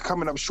end up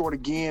coming up short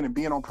again and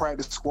being on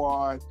practice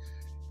squad.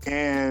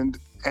 And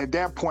at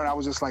that point, I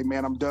was just like,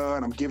 man, I'm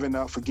done. I'm giving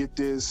up. Forget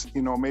this.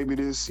 Maybe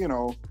this,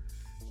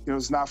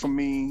 it's not for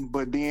me.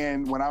 But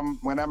then when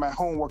I'm at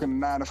home working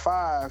 9 to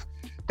 5,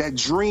 that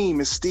dream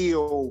is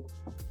still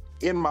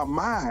in my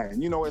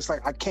mind. It's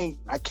like I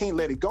can't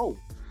let it go.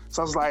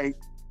 So I was like,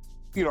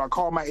 I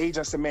called my agent.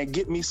 I said, man,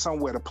 get me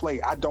somewhere to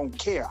play. I don't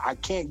care. I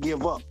can't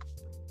give up.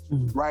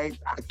 Right?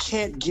 I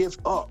can't give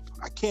up.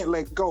 I can't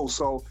let go.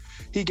 So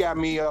he got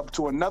me up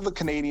to another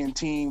Canadian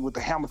team with the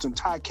Hamilton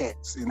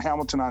Ticats in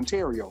Hamilton,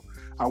 Ontario.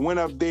 I went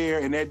up there,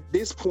 and at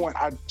this point,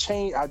 I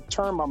changed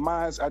my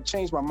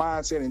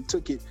mindset and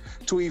took it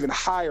to an even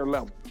higher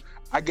level.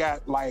 I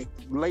got like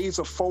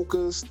laser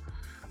focused.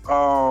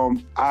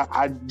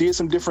 I did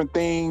some different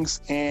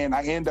things, and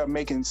I ended up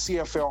making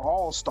CFL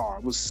All-Star.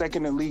 Was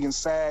second in league in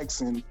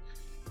sacks, and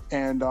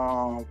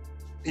I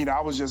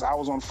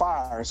was on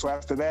fire. So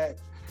after that,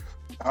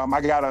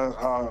 I got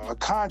a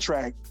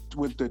contract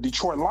with the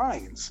Detroit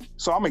Lions.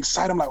 So I'm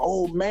excited. I'm like,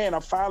 oh man, I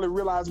finally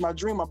realized my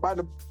dream. I'm about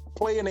to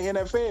play in the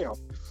NFL.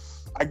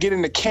 I get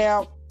into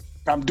camp.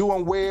 I'm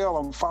doing well.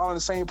 I'm following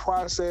the same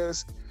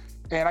process.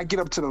 And I get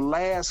up to the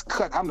last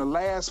cut. I'm the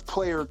last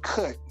player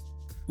cut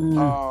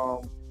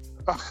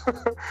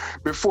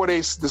before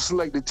they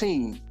select the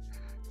team.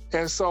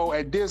 And so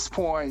at this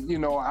point,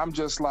 I'm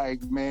just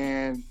like,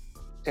 man,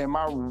 am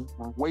I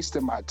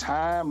wasting my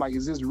time? Like,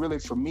 is this really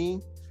for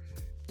me?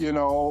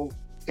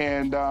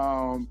 And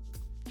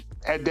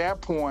at that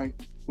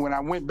point, when I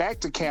went back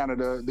to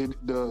Canada,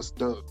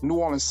 the New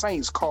Orleans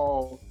Saints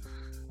called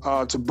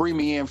to bring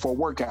me in for a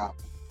workout.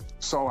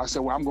 So I said,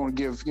 well, I'm going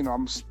to give,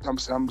 I'm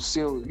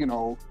still,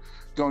 going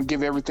to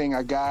give everything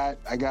I got.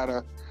 I got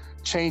to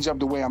change up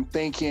the way I'm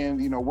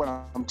thinking, what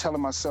I'm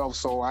telling myself.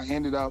 So I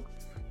ended up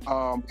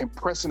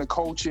impressing the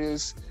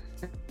coaches.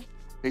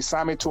 They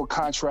signed me to a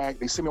contract.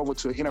 They sent me over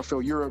to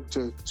NFL Europe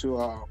to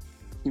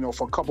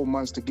for a couple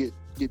months to get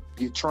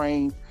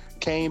trained.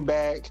 Came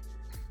back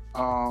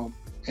and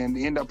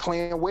ended up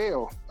playing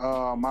well.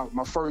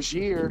 My first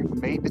year,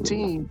 made the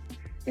team,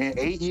 and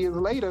 8 years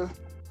later,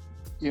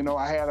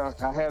 I had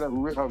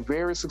a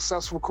very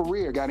successful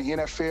career. Got an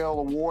NFL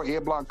award,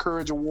 Ed Block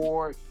Courage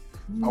Award,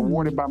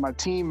 awarded by my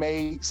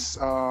teammates.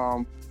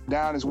 Down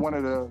as one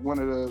of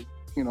the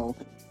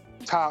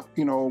top,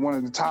 one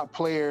of the top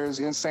players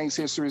in Saints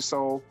history.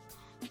 So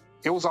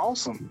it was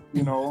awesome,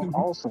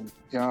 awesome.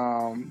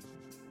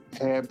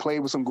 Had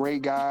played with some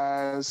great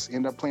guys,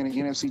 ended up playing an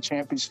NFC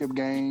Championship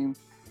game.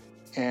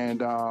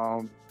 And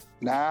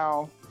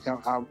now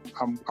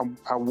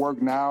I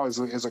work now as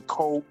a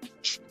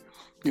coach,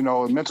 a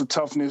mental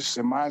toughness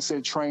and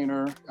mindset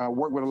trainer. I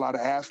work with a lot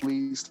of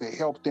athletes to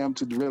help them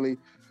to really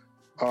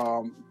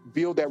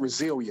build that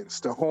resilience,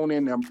 to hone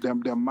in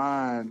their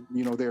mind,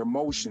 their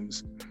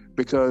emotions.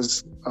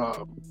 Because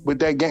with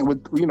that game,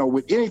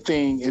 with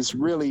anything, it's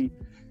really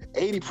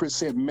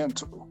 80%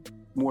 mental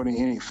more than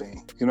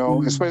anything,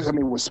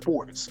 especially with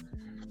sports.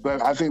 But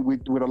I think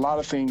with a lot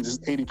of things,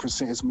 it's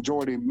 80%, it's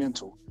majority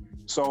mental.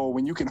 So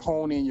when you can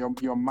hone in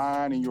your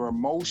mind and your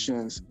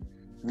emotions,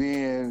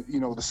 then,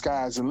 the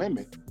sky's the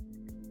limit.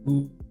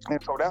 And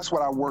so that's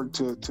what I work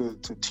to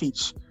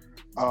teach,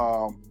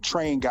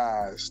 train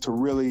guys to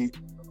really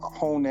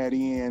hone that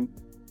in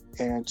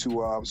and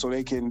to, so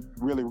they can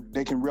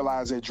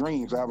realize their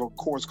dreams. I have a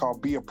course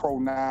called Be a Pro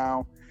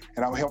Now,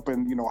 and I'm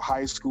helping,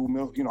 high school,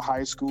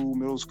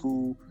 middle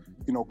school,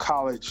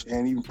 college,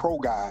 and even pro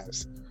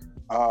guys,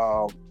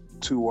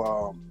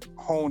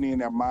 hone in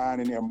their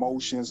mind and their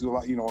emotions. A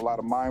lot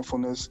of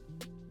mindfulness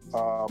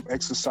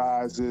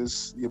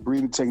exercises, your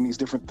breathing techniques,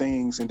 different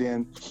things, and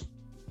then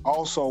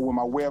also with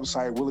my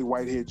website,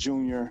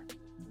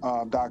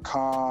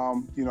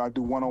 WillieWhiteheadJr.com. I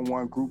do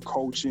one-on-one group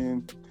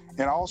coaching,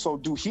 and I also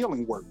do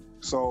healing work.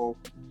 So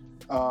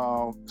it's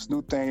a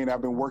new thing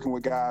I've been working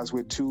with guys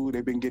with too.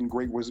 They've been getting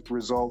great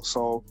results.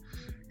 So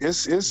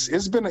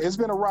it's been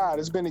a ride.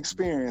 It's been an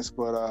experience,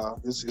 but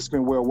it's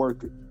been well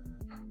worth it.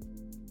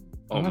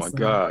 Oh my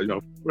God!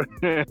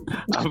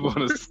 I'm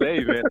gonna say,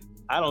 man,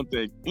 I don't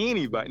think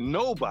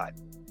nobody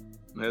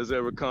has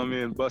ever come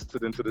in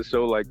busted into the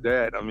show like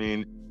that. I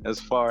mean, as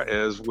far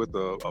as with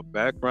a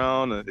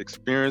background and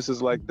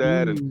experiences like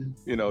that, and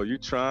you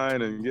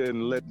trying and getting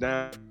let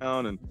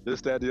down and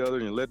this, that, the other,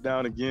 and you let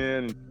down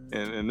again,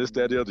 and this,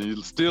 that, the other, and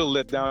you still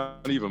let down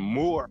even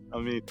more. I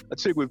mean, a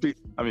chick would be.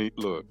 I mean,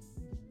 look.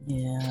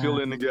 Yeah. Fill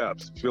in the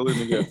gaps.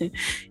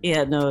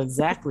 Yeah, no,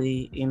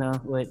 exactly.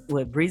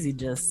 What Breezy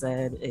just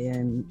said,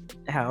 and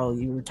how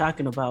you were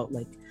talking about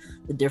like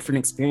the different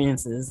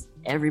experiences.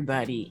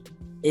 Everybody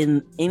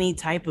in any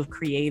type of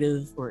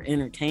creative or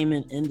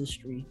entertainment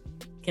industry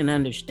can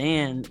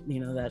understand,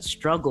 that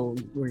struggle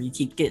where you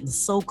keep getting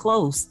so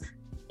close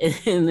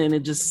and then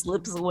it just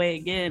slips away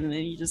again, and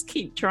then you just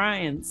keep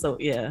trying. So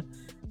yeah,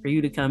 for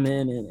you to come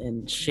in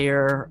and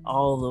share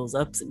all those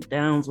ups and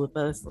downs with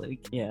us,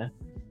 like, yeah.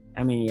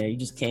 I mean, yeah, you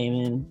just came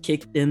in,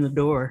 kicked in the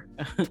door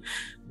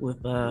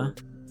with a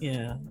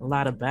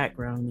lot of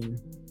background.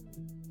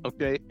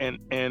 Okay, and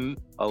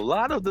a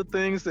lot of the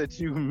things that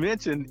you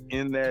mentioned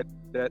in that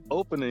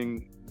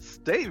opening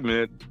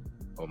statement,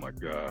 oh my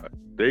God,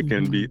 they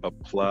can be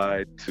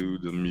applied to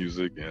the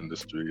music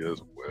industry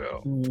as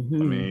well.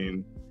 I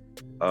mean,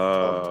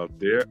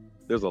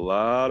 there's a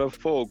lot of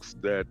folks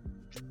that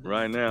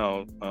right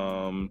now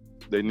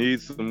they need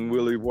some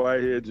Willie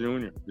Whitehead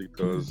Jr.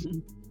 because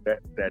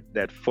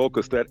that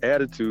focus, that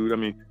attitude. I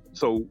mean,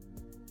 so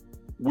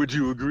would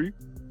you agree?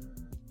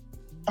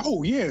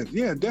 Oh yeah,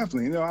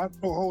 definitely. I know a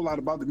whole lot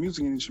about the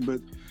music industry,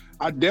 but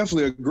I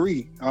definitely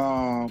agree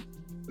that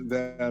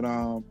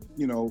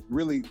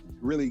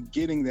really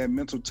getting that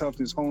mental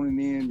toughness, honing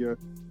in your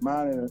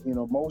mind and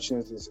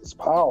emotions is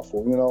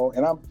powerful.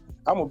 And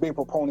I'm a big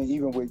proponent,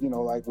 even with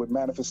like with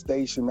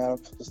manifestation,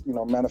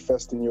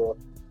 manifesting your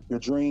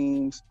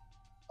dreams.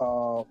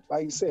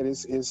 Like you said,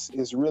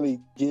 it's really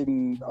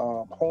getting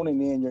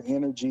honing in your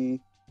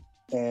energy,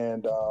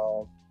 and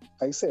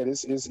like I said,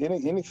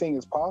 anything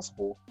is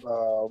possible,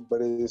 but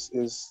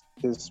it's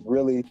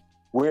really,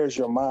 where's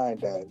your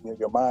mind at?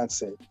 Your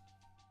mindset,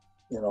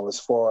 as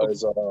far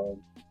as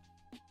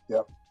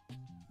yep.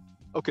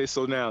 Okay,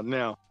 so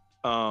now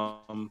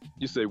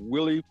you say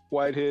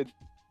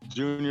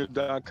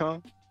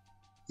WillieWhiteheadJr.com?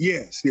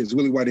 Yes,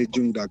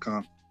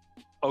 WillieWhiteheadJr.com.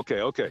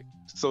 Okay.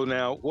 So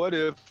now, what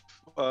if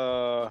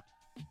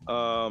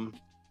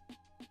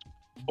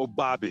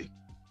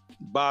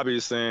Bobby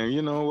is saying,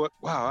 you know what?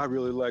 Wow, I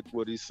really like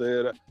what he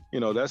said.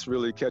 That's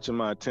really catching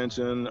my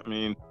attention. I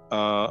mean,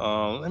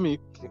 I'd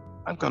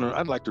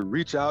like to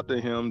reach out to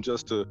him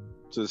just to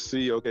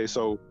see. Okay,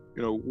 so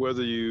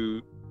whether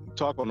you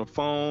talk on the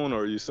phone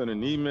or you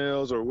sending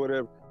emails or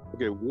whatever.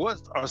 Okay,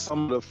 what are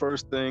some of the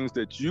first things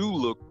that you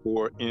look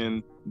for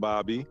in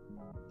Bobby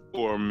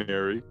or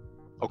Mary?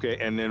 Okay,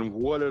 and then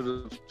what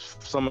are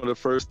some of the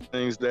first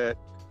things that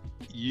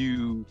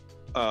you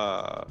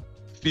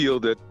feel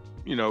that,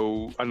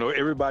 I know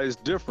everybody's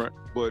different,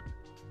 but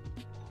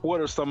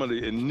what are some of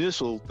the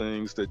initial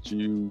things that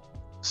you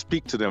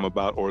speak to them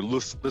about or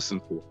listen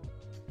for?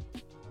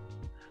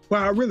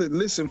 Well, I really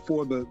listen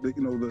for the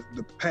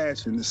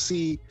passion, to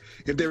see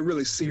if they're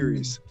really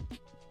serious.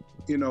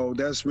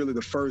 That's really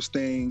the first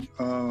thing.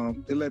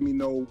 They let me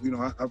know,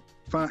 I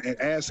find and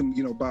ask them,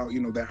 about,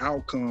 their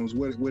outcomes,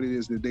 what it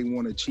is that they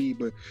want to achieve.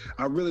 But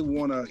I really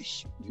want to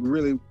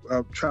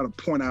try to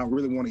point out,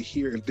 really want to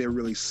hear if they're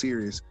really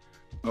serious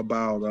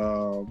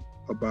about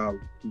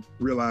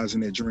realizing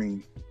their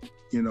dream.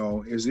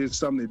 Is it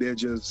something that they're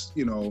just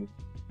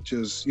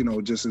as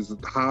a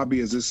hobby?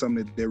 Is this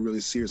something that they're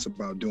really serious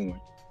about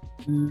doing?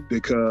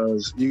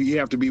 Because you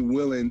have to be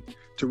willing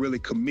to really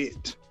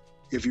commit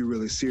if you're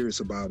really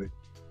serious about it,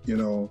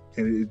 and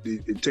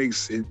it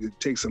takes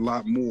a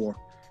lot more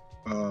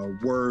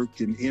work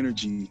and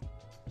energy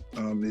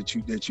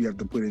that you have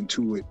to put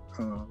into it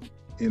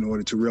in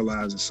order to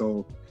realize it.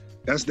 So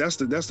that's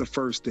the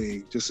first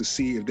thing, just to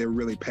see if they're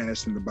really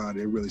passionate about it,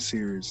 they're really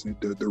serious,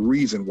 the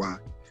reason why.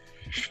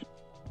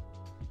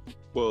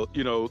 Well,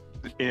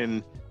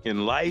 in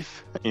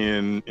life,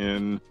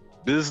 in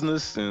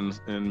business,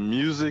 and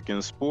music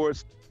and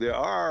sports, there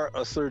are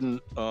a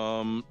certain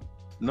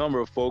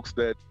number of folks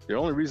that the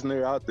only reason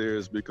they're out there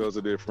is because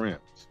of their friends.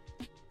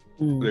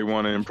 They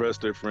want to impress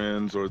their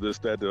friends or this,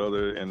 that, the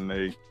other, and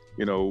they,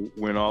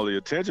 when all the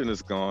attention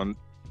is gone,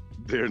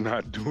 they're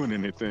not doing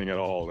anything at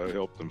all to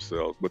help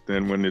themselves. But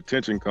then when the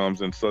attention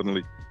comes and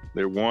suddenly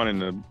they're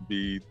wanting to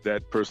be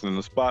that person in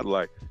the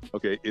spotlight,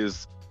 okay,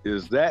 is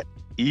that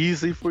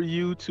easy for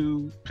you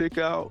to pick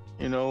out,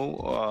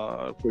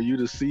 for you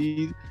to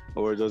see,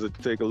 or does it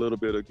take a little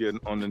bit of getting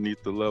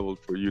underneath the level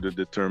for you to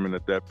determine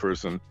that that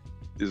person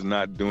is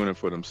not doing it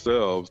for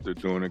themselves, they're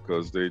doing it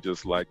because they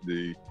just like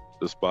the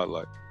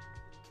spotlight?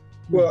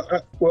 Well,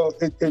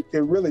 it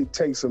really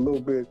takes a little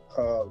bit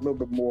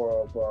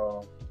more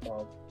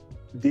of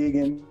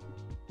digging,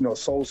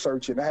 soul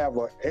searching. I have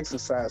an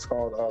exercise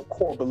called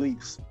core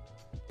beliefs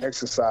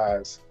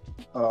exercise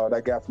that I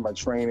got from my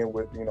training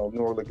with,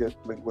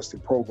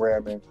 neuro-linguistic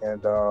programming,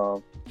 and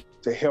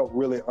to help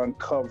really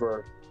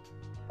uncover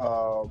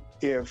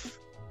if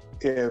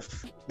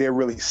they're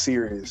really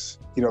serious,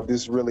 if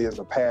this really is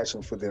a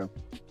passion for them,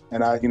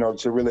 and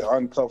to really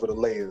uncover the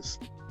layers.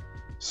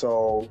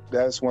 So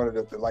that's one of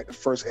the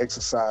first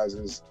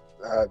exercises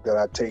that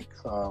I take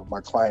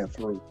my client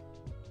through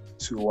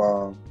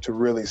to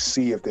really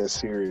see if they're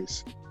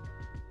serious,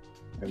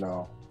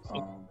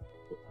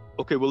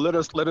 Okay, well, let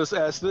us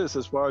ask this: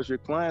 as far as your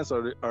clients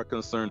are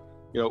concerned,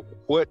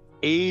 what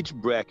age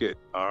bracket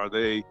are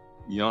they?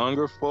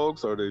 Younger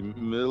folks? Are they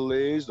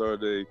middle-aged? Are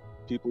they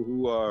people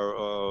who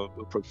are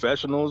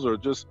professionals? Or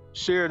just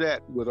share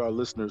that with our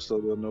listeners so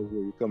they'll know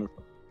where you're coming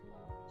from.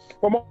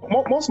 Well,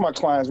 most of my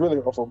clients really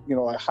are from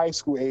high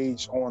school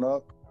age on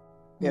up,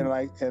 and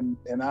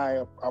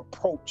I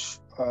approach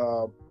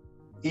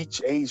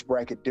each age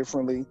bracket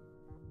differently.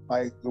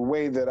 Like the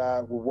way that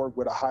I would work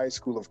with a high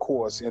school, of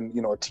course, and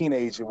a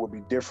teenager would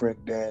be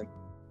different than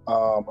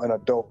an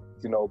adult,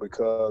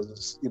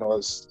 because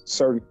it's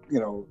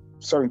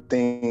certain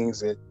things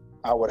that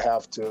I would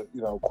have to,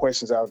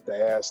 questions I have to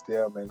ask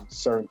them, and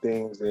certain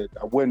things that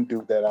I wouldn't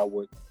do that I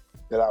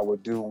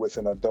would do with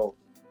an adult.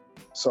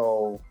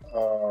 So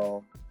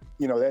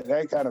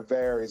that kind of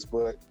varies,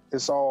 but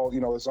it's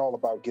all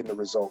about getting the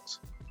results.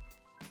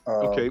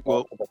 Okay,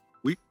 well,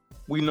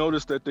 we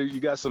noticed that you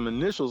got some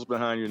initials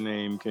behind your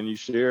name. Can you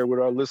share with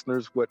our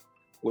listeners what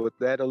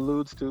that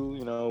alludes to?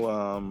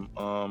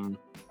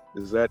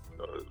 Is that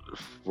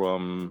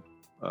from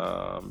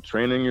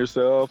training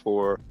yourself,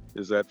 or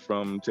is that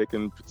from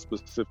taking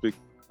specific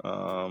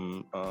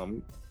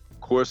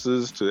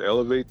courses to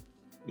elevate,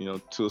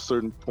 to a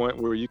certain point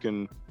where you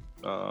can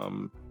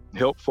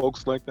help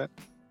folks like that?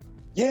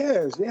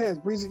 Yes,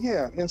 Breezy,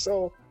 yeah. And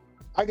so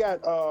I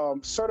got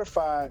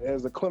certified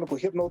as a clinical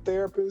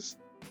hypnotherapist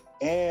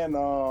and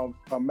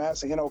a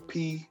master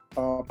NLP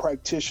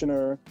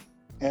practitioner,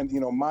 and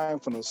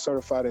mindfulness,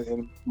 certified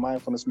in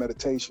mindfulness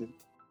meditation.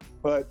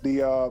 But the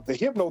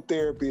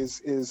hypnotherapy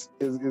is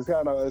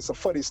kind of, it's a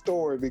funny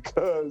story,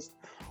 because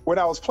when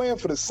I was playing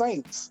for the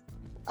Saints,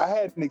 I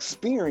had an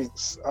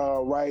experience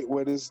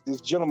where this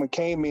gentleman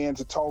came in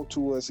to talk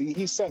to us.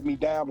 He sat me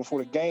down before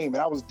the game,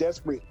 and I was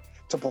desperate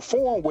to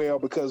perform well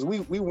because we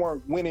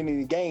weren't winning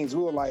any games.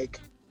 We were like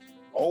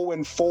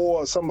 0-4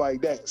 or something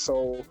like that.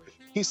 So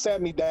he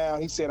sat me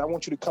down. He said, "I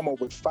want you to come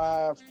up with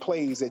 5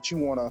 plays that you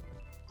want to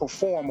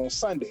perform on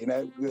Sunday."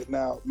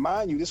 Now,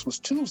 mind you, this was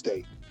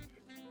Tuesday.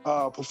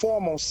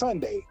 Perform on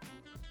Sunday,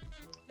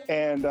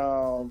 and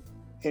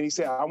he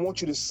said, "I want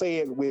you to say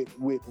it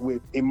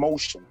with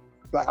emotion.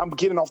 Like, I'm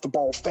getting off the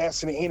ball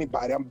faster than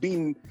anybody. I'm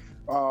beating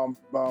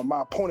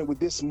my opponent with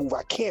this move.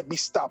 I can't be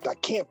stopped. I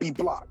can't be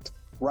blocked."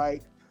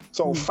 Right?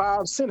 So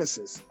 5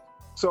 sentences.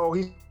 So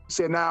he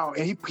said, now,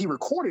 and he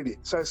recorded it.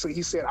 So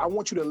he said, "I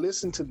want you to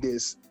listen to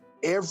this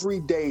every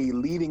day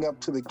leading up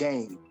to the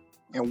game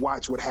and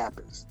watch what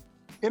happens."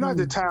 And at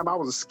the time, I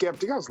was a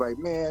skeptic. I was like,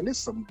 "Man, this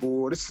is some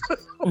bull."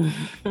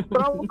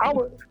 But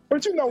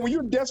when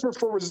you're desperate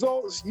for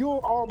results, you'll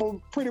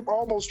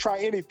almost try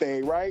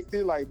anything, right?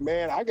 You're like,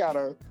 "Man, I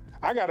gotta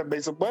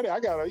make some money.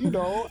 I gotta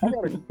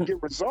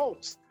get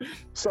results."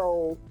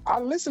 So I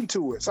listened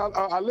to it. So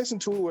I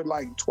listened to it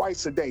like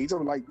twice a day.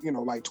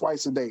 Like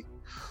twice a day.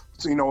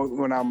 So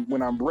when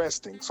I'm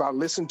resting. So I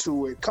listened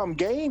to it. Come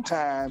game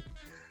time,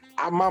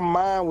 my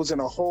mind was in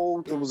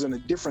a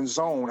different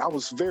zone. I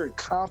was very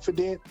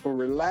confident and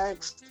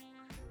relaxed,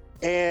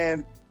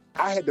 and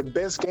I had the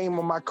best game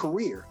of my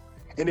career.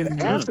 And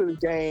then after the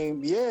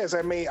game, yes,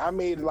 I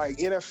made like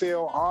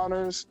NFL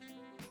honors.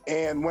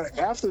 And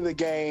after the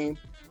game,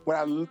 when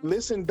I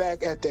listened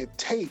back at that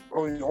tape,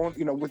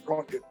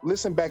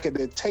 listen back at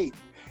that tape,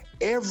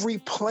 every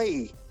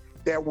play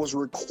that was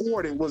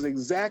recorded was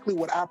exactly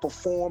what I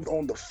performed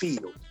on the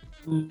field.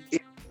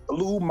 It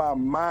blew my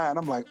mind.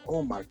 I'm like,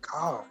 "Oh my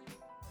God."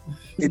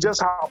 It's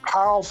just how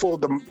powerful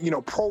the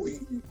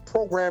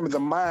programming the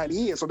mind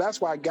is. So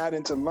that's why I got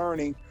into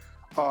learning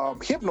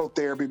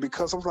hypnotherapy,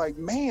 because I was like,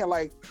 man,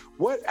 like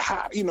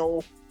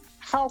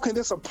how can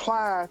this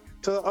apply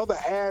to other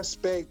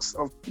aspects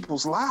of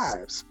people's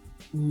lives?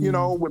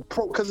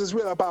 Because it's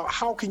really about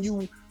how can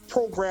you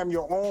program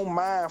your own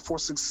mind for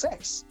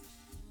success,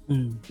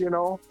 and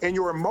your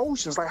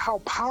emotions. Like, how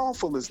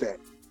powerful is that?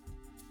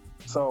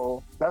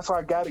 So that's why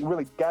I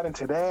really got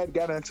into that,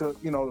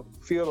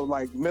 field of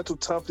like mental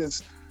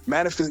toughness,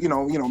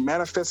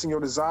 manifesting your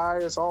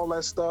desires, all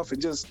that stuff,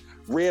 and just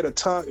read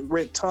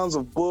tons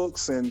of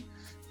books, and,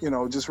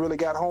 just really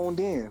got honed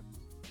in.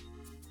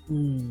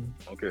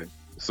 Okay.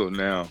 So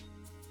now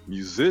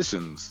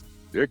musicians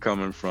they're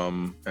coming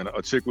from, and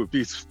a chick with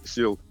beats,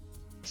 she'll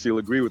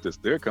agree with this.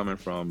 They're coming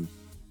from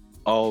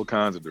all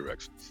kinds of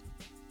directions.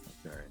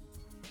 Okay.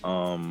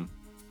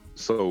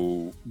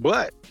 So,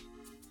 but,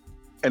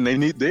 and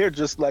they're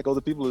just like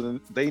other people.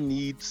 They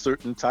need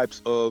certain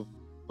types of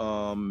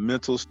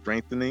mental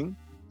strengthening,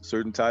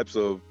 certain types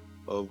of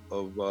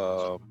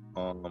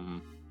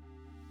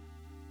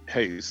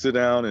hey, sit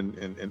down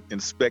and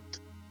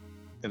inspect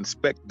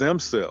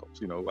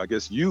themselves. You know, I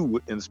guess you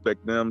would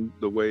inspect them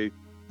the way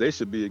they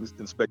should be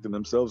inspecting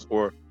themselves,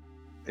 or,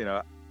 you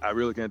know, I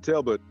really can't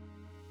tell, but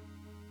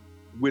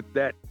with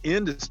that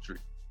industry,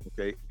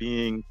 okay,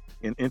 being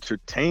in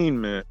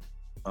entertainment,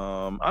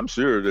 I'm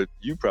sure that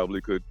you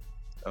probably could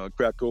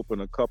crack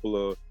open a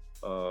couple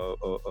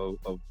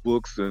of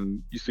books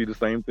and you see the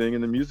same thing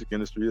in the music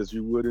industry as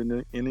you would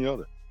in any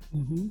other.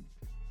 Mm-hmm.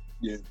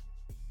 Yeah.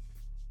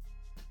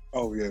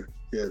 Oh yeah,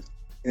 yes.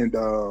 And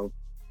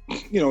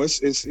you know,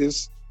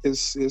 it's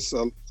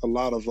a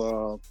lot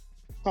of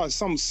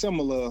some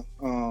similar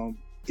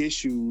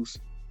issues,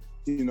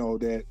 you know,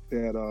 that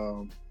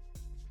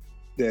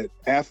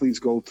athletes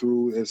go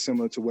through, is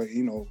similar to what,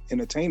 you know,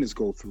 entertainers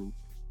go through.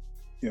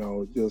 You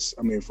know, just,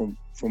 I mean, from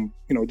you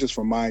know, just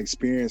from my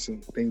experience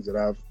and things that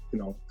I've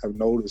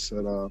noticed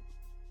that,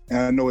 and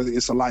I know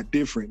it's a lot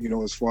different, you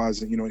know, as far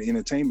as, you know, the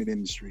entertainment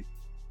industry,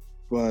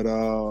 but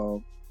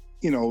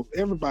you know,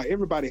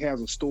 everybody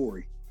has a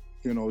story,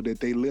 you know, that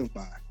they live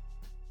by,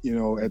 you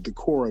know, at the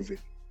core of it,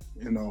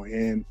 you know,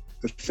 and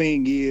the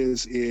thing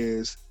is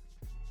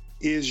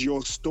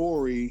your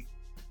story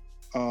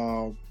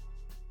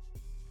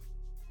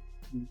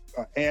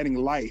adding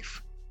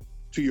life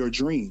to your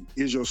dream?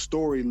 Is your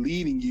story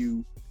leading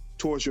you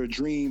towards your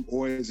dream,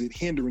 or is it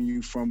hindering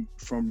you from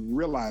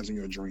realizing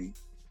your dream?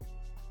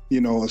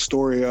 You know, a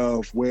story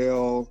of,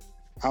 well,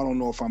 I don't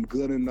know if I'm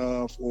good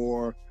enough,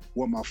 or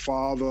what my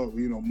father,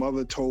 you know,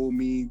 mother told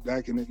me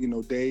back in the, you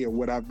know, day, or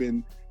what I've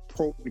been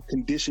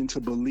conditioned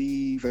to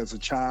believe as a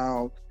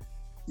child,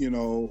 you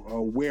know,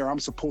 where I'm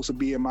supposed to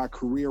be in my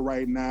career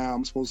right now.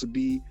 I'm supposed to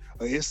be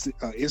an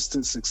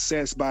instant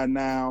success by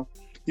now.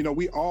 You know,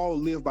 we all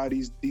live by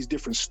these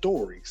different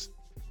stories.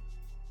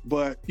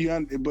 But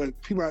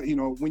people, you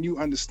know, when you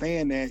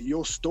understand that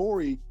your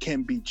story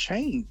can be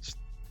changed,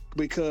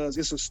 because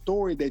it's a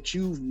story that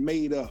you've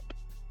made up,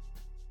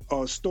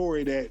 or a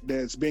story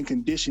that's been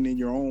conditioned in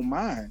your own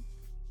mind,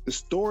 the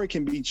story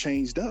can be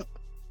changed up.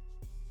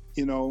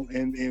 You know,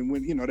 and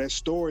when, you know, that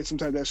story,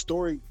 sometimes that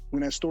story,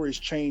 when that story is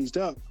changed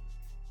up,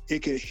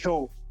 it can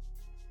help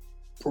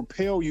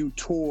propel you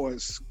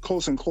towards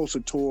closer and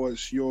closer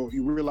towards you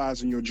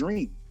realizing your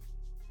dream,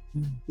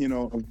 you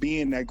know, of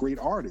being that great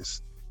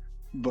artist.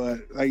 But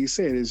like you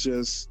said,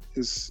 it's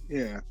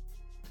yeah,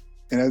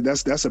 and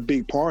that's a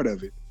big part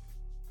of it.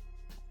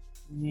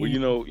 Well, you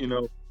know,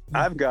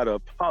 I've got to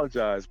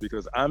apologize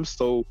because I'm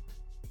so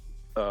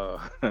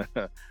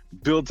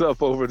built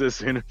up over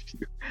this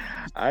interview.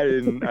 I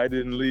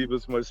didn't leave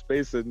as much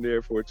space in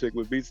there for a chick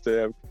with beats to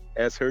have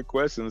ask her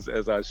questions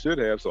as I should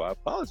have. So I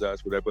apologize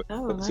for that. But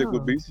for the chick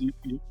with beats, you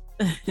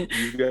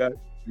got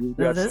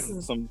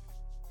some.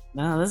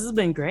 No, this has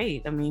been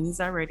great. I mean,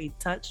 he's already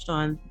touched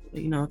on,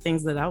 you know,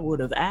 things that I would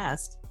have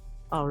asked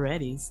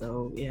already.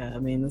 So yeah, I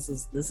mean, this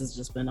has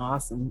just been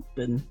awesome.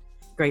 Been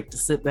great to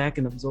sit back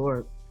and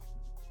absorb.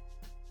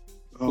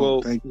 Oh,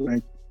 well, thank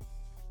you.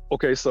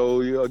 Okay,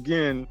 so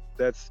again,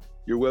 that's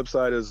your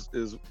website is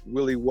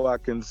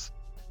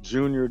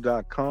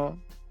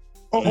WillieWatkinsJr.com.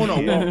 Oh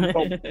no,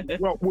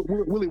 well,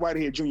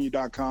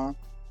 WillieWhiteheadJr.com.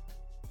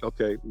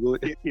 Okay,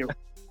 Willie. Yeah.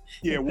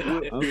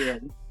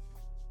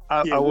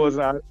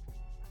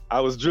 I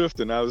was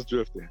drifting. Oh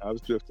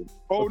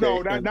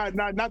okay,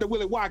 no, not the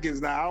Willie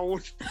Watkins now.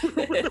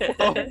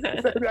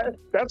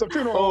 That's a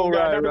funeral home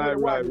guy.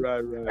 Right.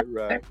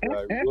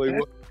 Willie,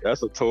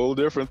 that's a total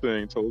different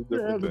thing.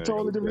 That's a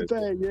totally different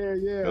thing.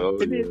 Yeah. Oh,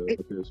 but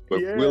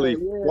Willie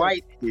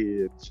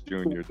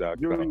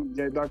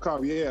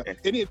WhiteheadJr.com. Yeah. And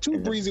then too,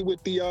 Breezy,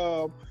 with the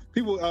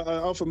people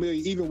are unfamiliar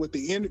even with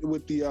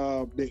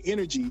the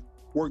energy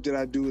work that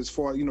I do as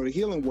far, you know, the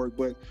healing work,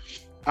 but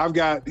I've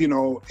got, you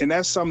know, and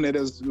that's something that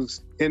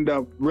was end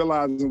up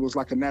realizing was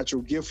like a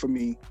natural gift for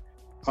me,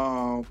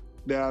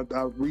 that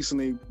I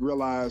recently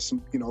realized,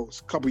 you know, a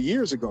couple of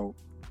years ago.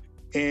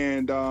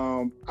 And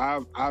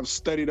I've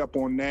studied up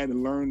on that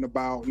and learned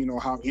about, you know,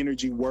 how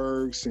energy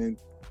works and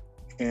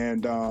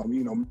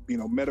you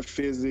know,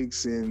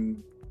 metaphysics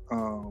and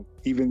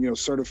even, you know,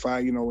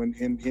 certified, you know,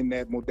 in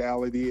that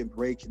modality and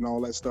Reiki and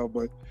all that stuff.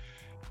 But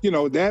you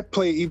know, that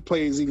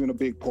plays even a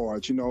big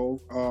part, you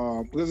know,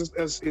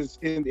 because it's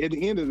at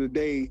the end of the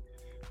day,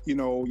 you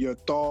know, your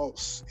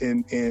thoughts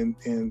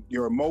and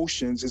your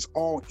emotions, it's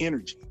all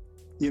energy,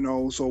 you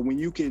know. So when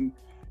you can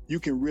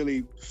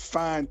really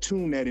fine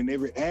tune that in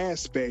every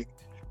aspect,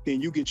 then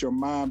you get your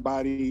mind,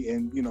 body,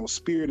 and, you know,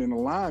 spirit in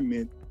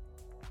alignment.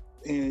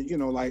 And, you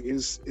know, like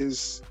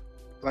it's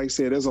like I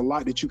said, there's a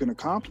lot that you can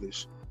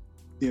accomplish,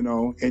 you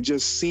know, and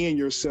just seeing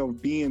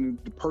yourself being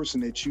the person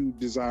that you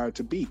desire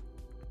to be.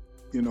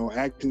 You know,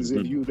 acting as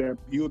if you're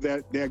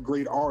that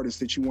great artist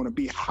that you want to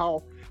be.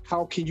 How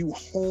how can you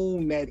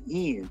hone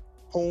in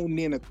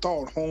a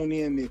thought, hone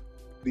in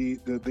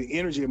the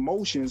energy,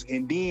 emotions,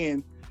 and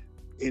then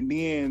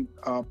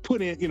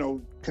put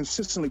in,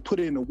 consistently put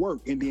it into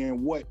work. And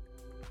then what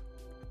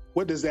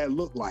does that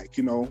look like?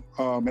 And I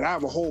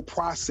have a whole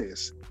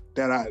process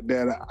that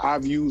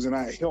I've used, and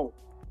I help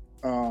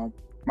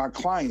my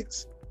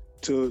clients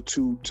to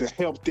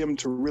help them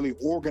to really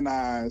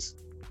organize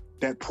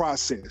that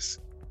process,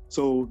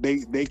 so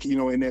they can,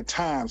 in that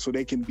time, so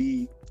they can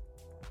get,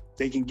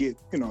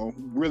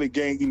 really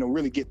gain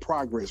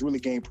progress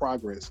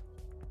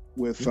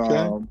with,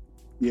 okay.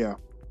 Yeah.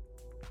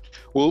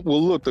 Well,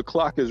 look, the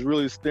clock is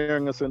really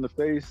staring us in the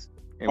face,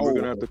 and we're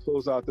going to have to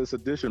close out this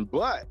edition.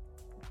 But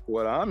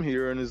what I'm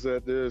hearing is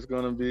that there's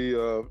going to be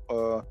a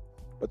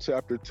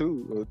chapter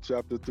 2,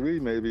 chapter 3,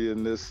 maybe,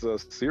 in this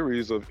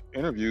series of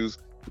interviews,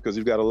 because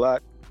you've got a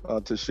lot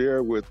to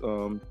share with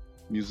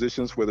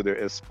musicians, whether they're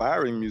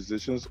aspiring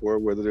musicians or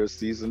whether they're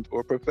seasoned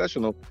or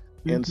professional.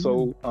 Mm-hmm. And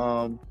so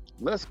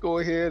let's go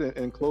ahead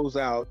and close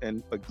out.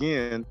 And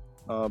again,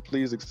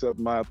 please accept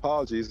my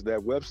apologies. That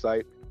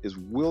website is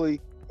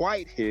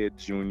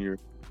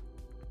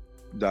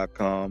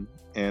WillieWhiteheadJr.com.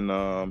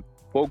 And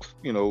folks,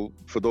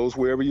 for those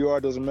wherever you are,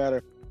 doesn't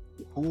matter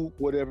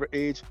whatever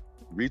age,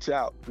 reach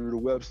out through the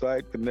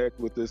website, connect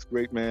with this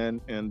great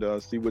man, and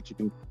see what you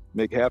can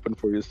make happen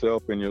for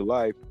yourself in your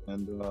life.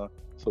 And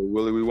so,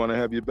 Willie, we want to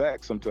have you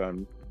back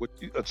sometime.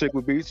 A Chick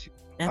with Beats?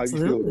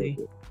 Absolutely.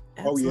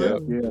 Oh yeah,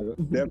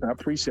 definitely. I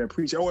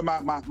appreciate. Oh, and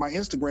my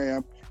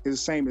Instagram is the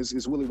same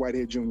as Willie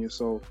Whitehead Jr.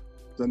 So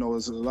I know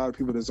there's a lot of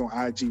people that's on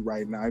IG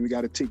right now. We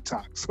got a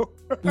TikTok. So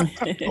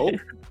okay. All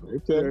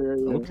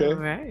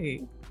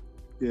right.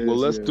 Yes, well,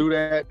 let's do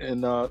that.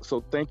 And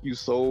so thank you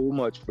so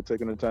much for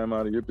taking the time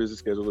out of your busy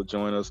schedule to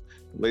join us.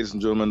 Ladies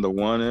and gentlemen, the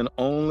one and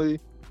only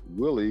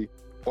Willie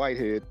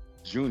Whitehead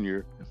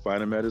Jr. And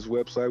find him at his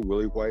website,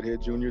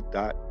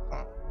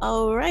 WillieWhiteheadJr.com.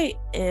 All right.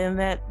 And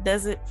that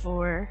does it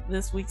for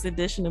this week's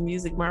edition of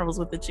Music Marvels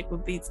with the Chick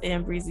with Beats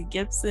and Breezy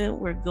Gibson.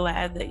 We're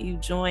glad that you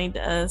joined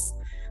us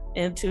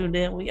and tuned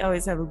in. We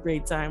always have a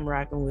great time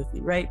rocking with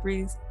you. Right,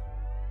 Breeze?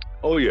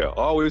 Oh, yeah.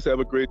 Always have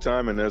a great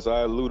time. And as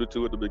I alluded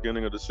to at the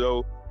beginning of the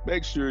show,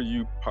 make sure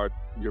you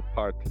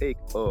partake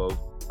of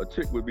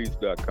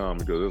chickwithbeats.com,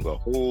 because there's a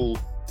whole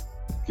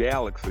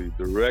galaxy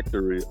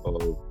directory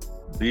of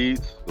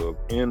beats, of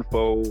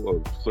info,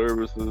 of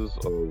services,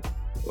 of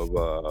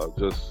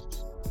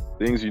just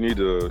things you need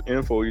to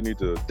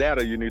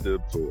data you need to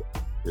absorb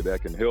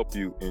that can help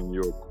you in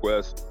your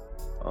quest.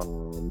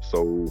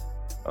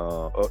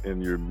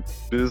 In your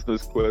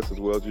business quest as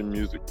well as your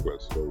music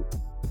quest. So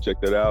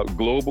check that out.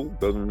 Global,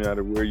 doesn't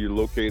matter where you're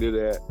located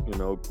at.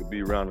 Could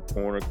be around the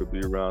corner, could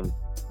be around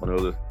on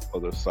the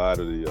other side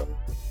of the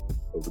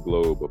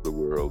globe, of the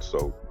world.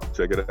 So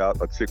check it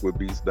out at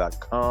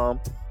chickwithbeats.com,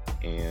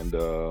 and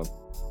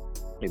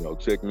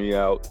check me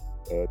out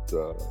at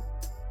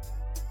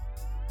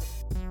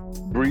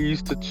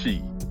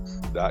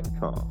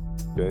breezetocheese.com.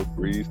 Okay,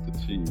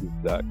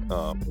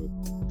 breezetocheese.com.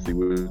 See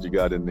what you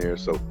got in there.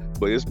 So,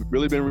 but it's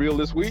really been real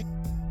this week,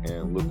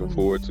 and looking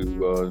forward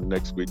to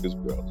next week as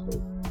well.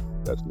 So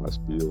that's my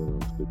spiel,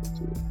 and I'm sticking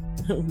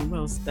to it.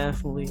 Most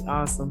definitely.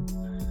 Awesome.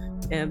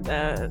 And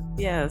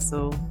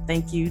so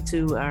thank you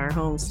to our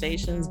home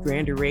stations,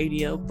 Grander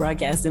Radio,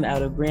 broadcasting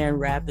out of Grand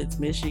Rapids,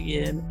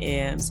 Michigan,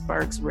 and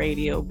Sparks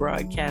Radio,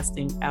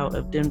 broadcasting out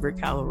of Denver,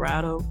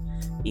 Colorado.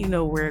 You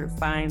know where to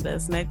find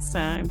us next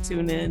time.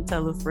 Tune in,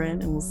 tell a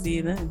friend, and we'll see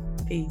you then.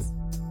 Peace.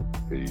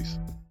 Peace.